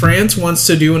in France wants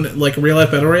to do like a real life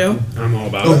battle royale? I'm all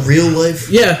about it. Real life?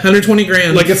 Yeah,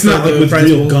 $120,000. Like it's not like with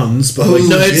real guns, but like,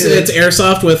 no, it's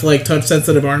airsoft with like touch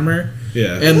sensitive armor.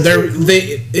 Yeah. And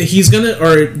they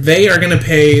are gonna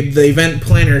pay the event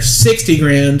planner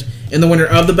 $60,000, and the winner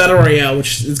of the battle royale,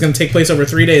 which is gonna take place over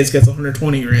 3 days, gets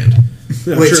 $120,000.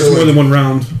 Yeah, I'm sure it's more than one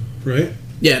round, right?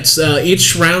 Yeah, it's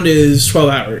each round is 12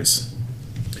 hours.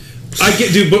 I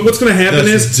get, dude, but what's going to happen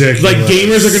That's is ridiculous. like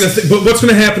gamers are going to. But what's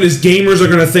going to happen is gamers are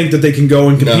going to think that they can go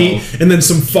and compete, and then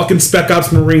some fucking Spec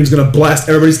Ops Marine's going to blast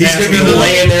everybody's ass. He's going to be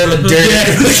laying there in the dirt,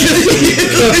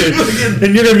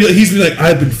 and you're going to be like, he's going to be like,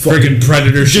 I've been friggin'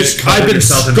 Predator shit. I've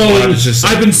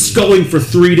been sculling for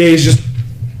 3 days just.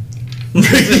 If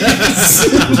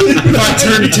I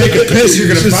turn to take a piss, you're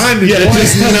gonna find me. Yeah,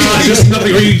 just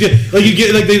nothing. Or you get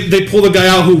they pull the guy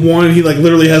out who won, and he like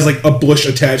literally has like a bush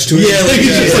attached to it. Yeah,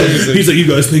 he's like, you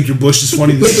guys think your bush is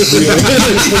funny? This is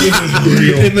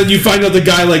real. And then you find out the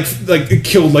guy like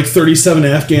killed like 37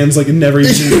 Afghans like and never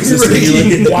even existed.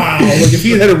 You're like, wow. Like if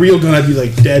he had a real gun, I'd be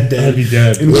like dead. I'd be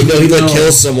dead. And no, he like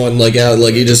kills someone like out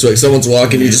like he just like someone's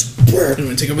walking, you just I'm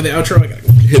gonna take over the outro. I gotta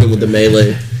go. hit him with the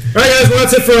melee. All right, guys. Well,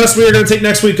 that's it for us. We are going to take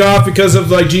next week off because of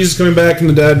like Jesus coming back from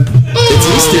the dead. It's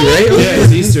Easter, right? Yeah,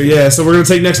 it's Easter. Yeah, so we're going to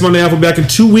take next Monday off. We'll be back in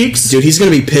 2 weeks. Dude, he's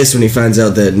gonna be pissed when he finds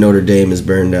out that Notre Dame is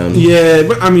burned down. Yeah,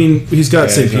 but I mean, he's got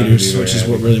St. he's not Peter's, gonna be which very is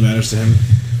what really matters to him.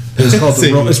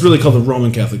 It's really called the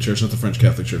Roman Catholic Church, not the French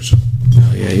Catholic Church.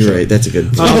 Oh, yeah, you're right. That's a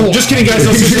good. Just kidding, guys.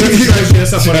 Don't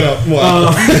that's not funny.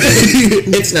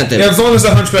 It's not that. Yeah, as long as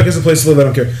the Hunchback is a place to live, I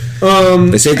don't care.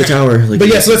 They saved the tower. Like, But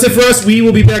yeah, so that's it for us. We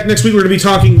will be back next week. We're going to be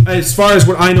talking, as far as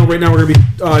what I know right now, we're going to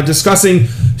be discussing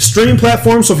streaming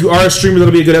platforms. So if you are a streamer,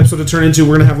 that'll be a good episode to turn into.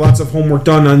 We're going to have lots of homework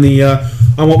done on the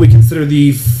on what we consider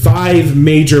the 5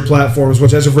 major platforms,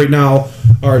 which as of right now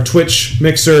are Twitch,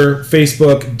 Mixer,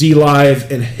 Facebook, DLive,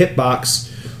 and Hitbox.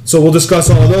 So we'll discuss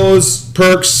all of those,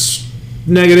 perks,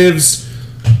 negatives,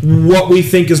 what we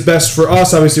think is best for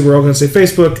us. Obviously, we're all going to say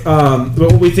Facebook,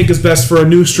 but what we think is best for a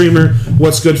new streamer,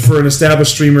 what's good for an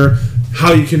established streamer,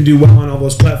 how you can do well on all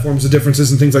those platforms, the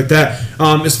differences and things like that.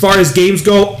 As far as games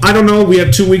go, I don't know. We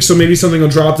have 2 weeks, so maybe something will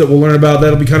drop that we'll learn about.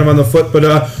 That'll be kind of on the foot,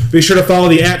 but be sure to follow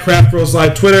the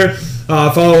 @CraftBrosLive Twitter.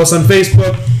 Follow us on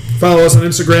Facebook. Follow us on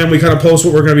Instagram. We kind of post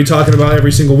what we're going to be talking about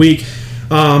every single week.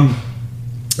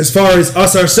 As far as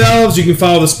us ourselves, you can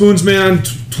follow the Spoonsman on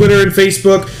Twitter and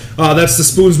Facebook. That's the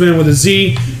Spoonsman with a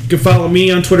Z. You can follow me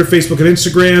on Twitter, Facebook, and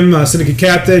Instagram, Syndicate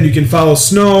Captain. You can follow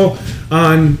Snow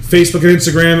on Facebook and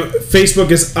Instagram.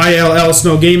 Facebook is ILL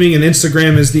Snow Gaming, and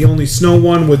Instagram is the only Snow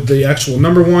one with the actual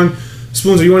number 1.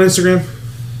 Spoons, are you on Instagram?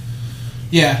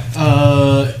 Yeah,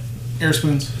 Air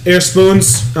Spoons. Air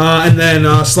Spoons, and then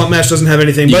Slump Mash doesn't have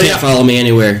anything. you But can't follow me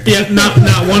anywhere. yeah, not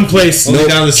one place. Only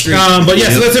down the street. But yeah,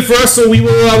 so that's it for us. So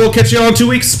we'll catch you all in 2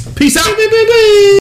 weeks. Peace out.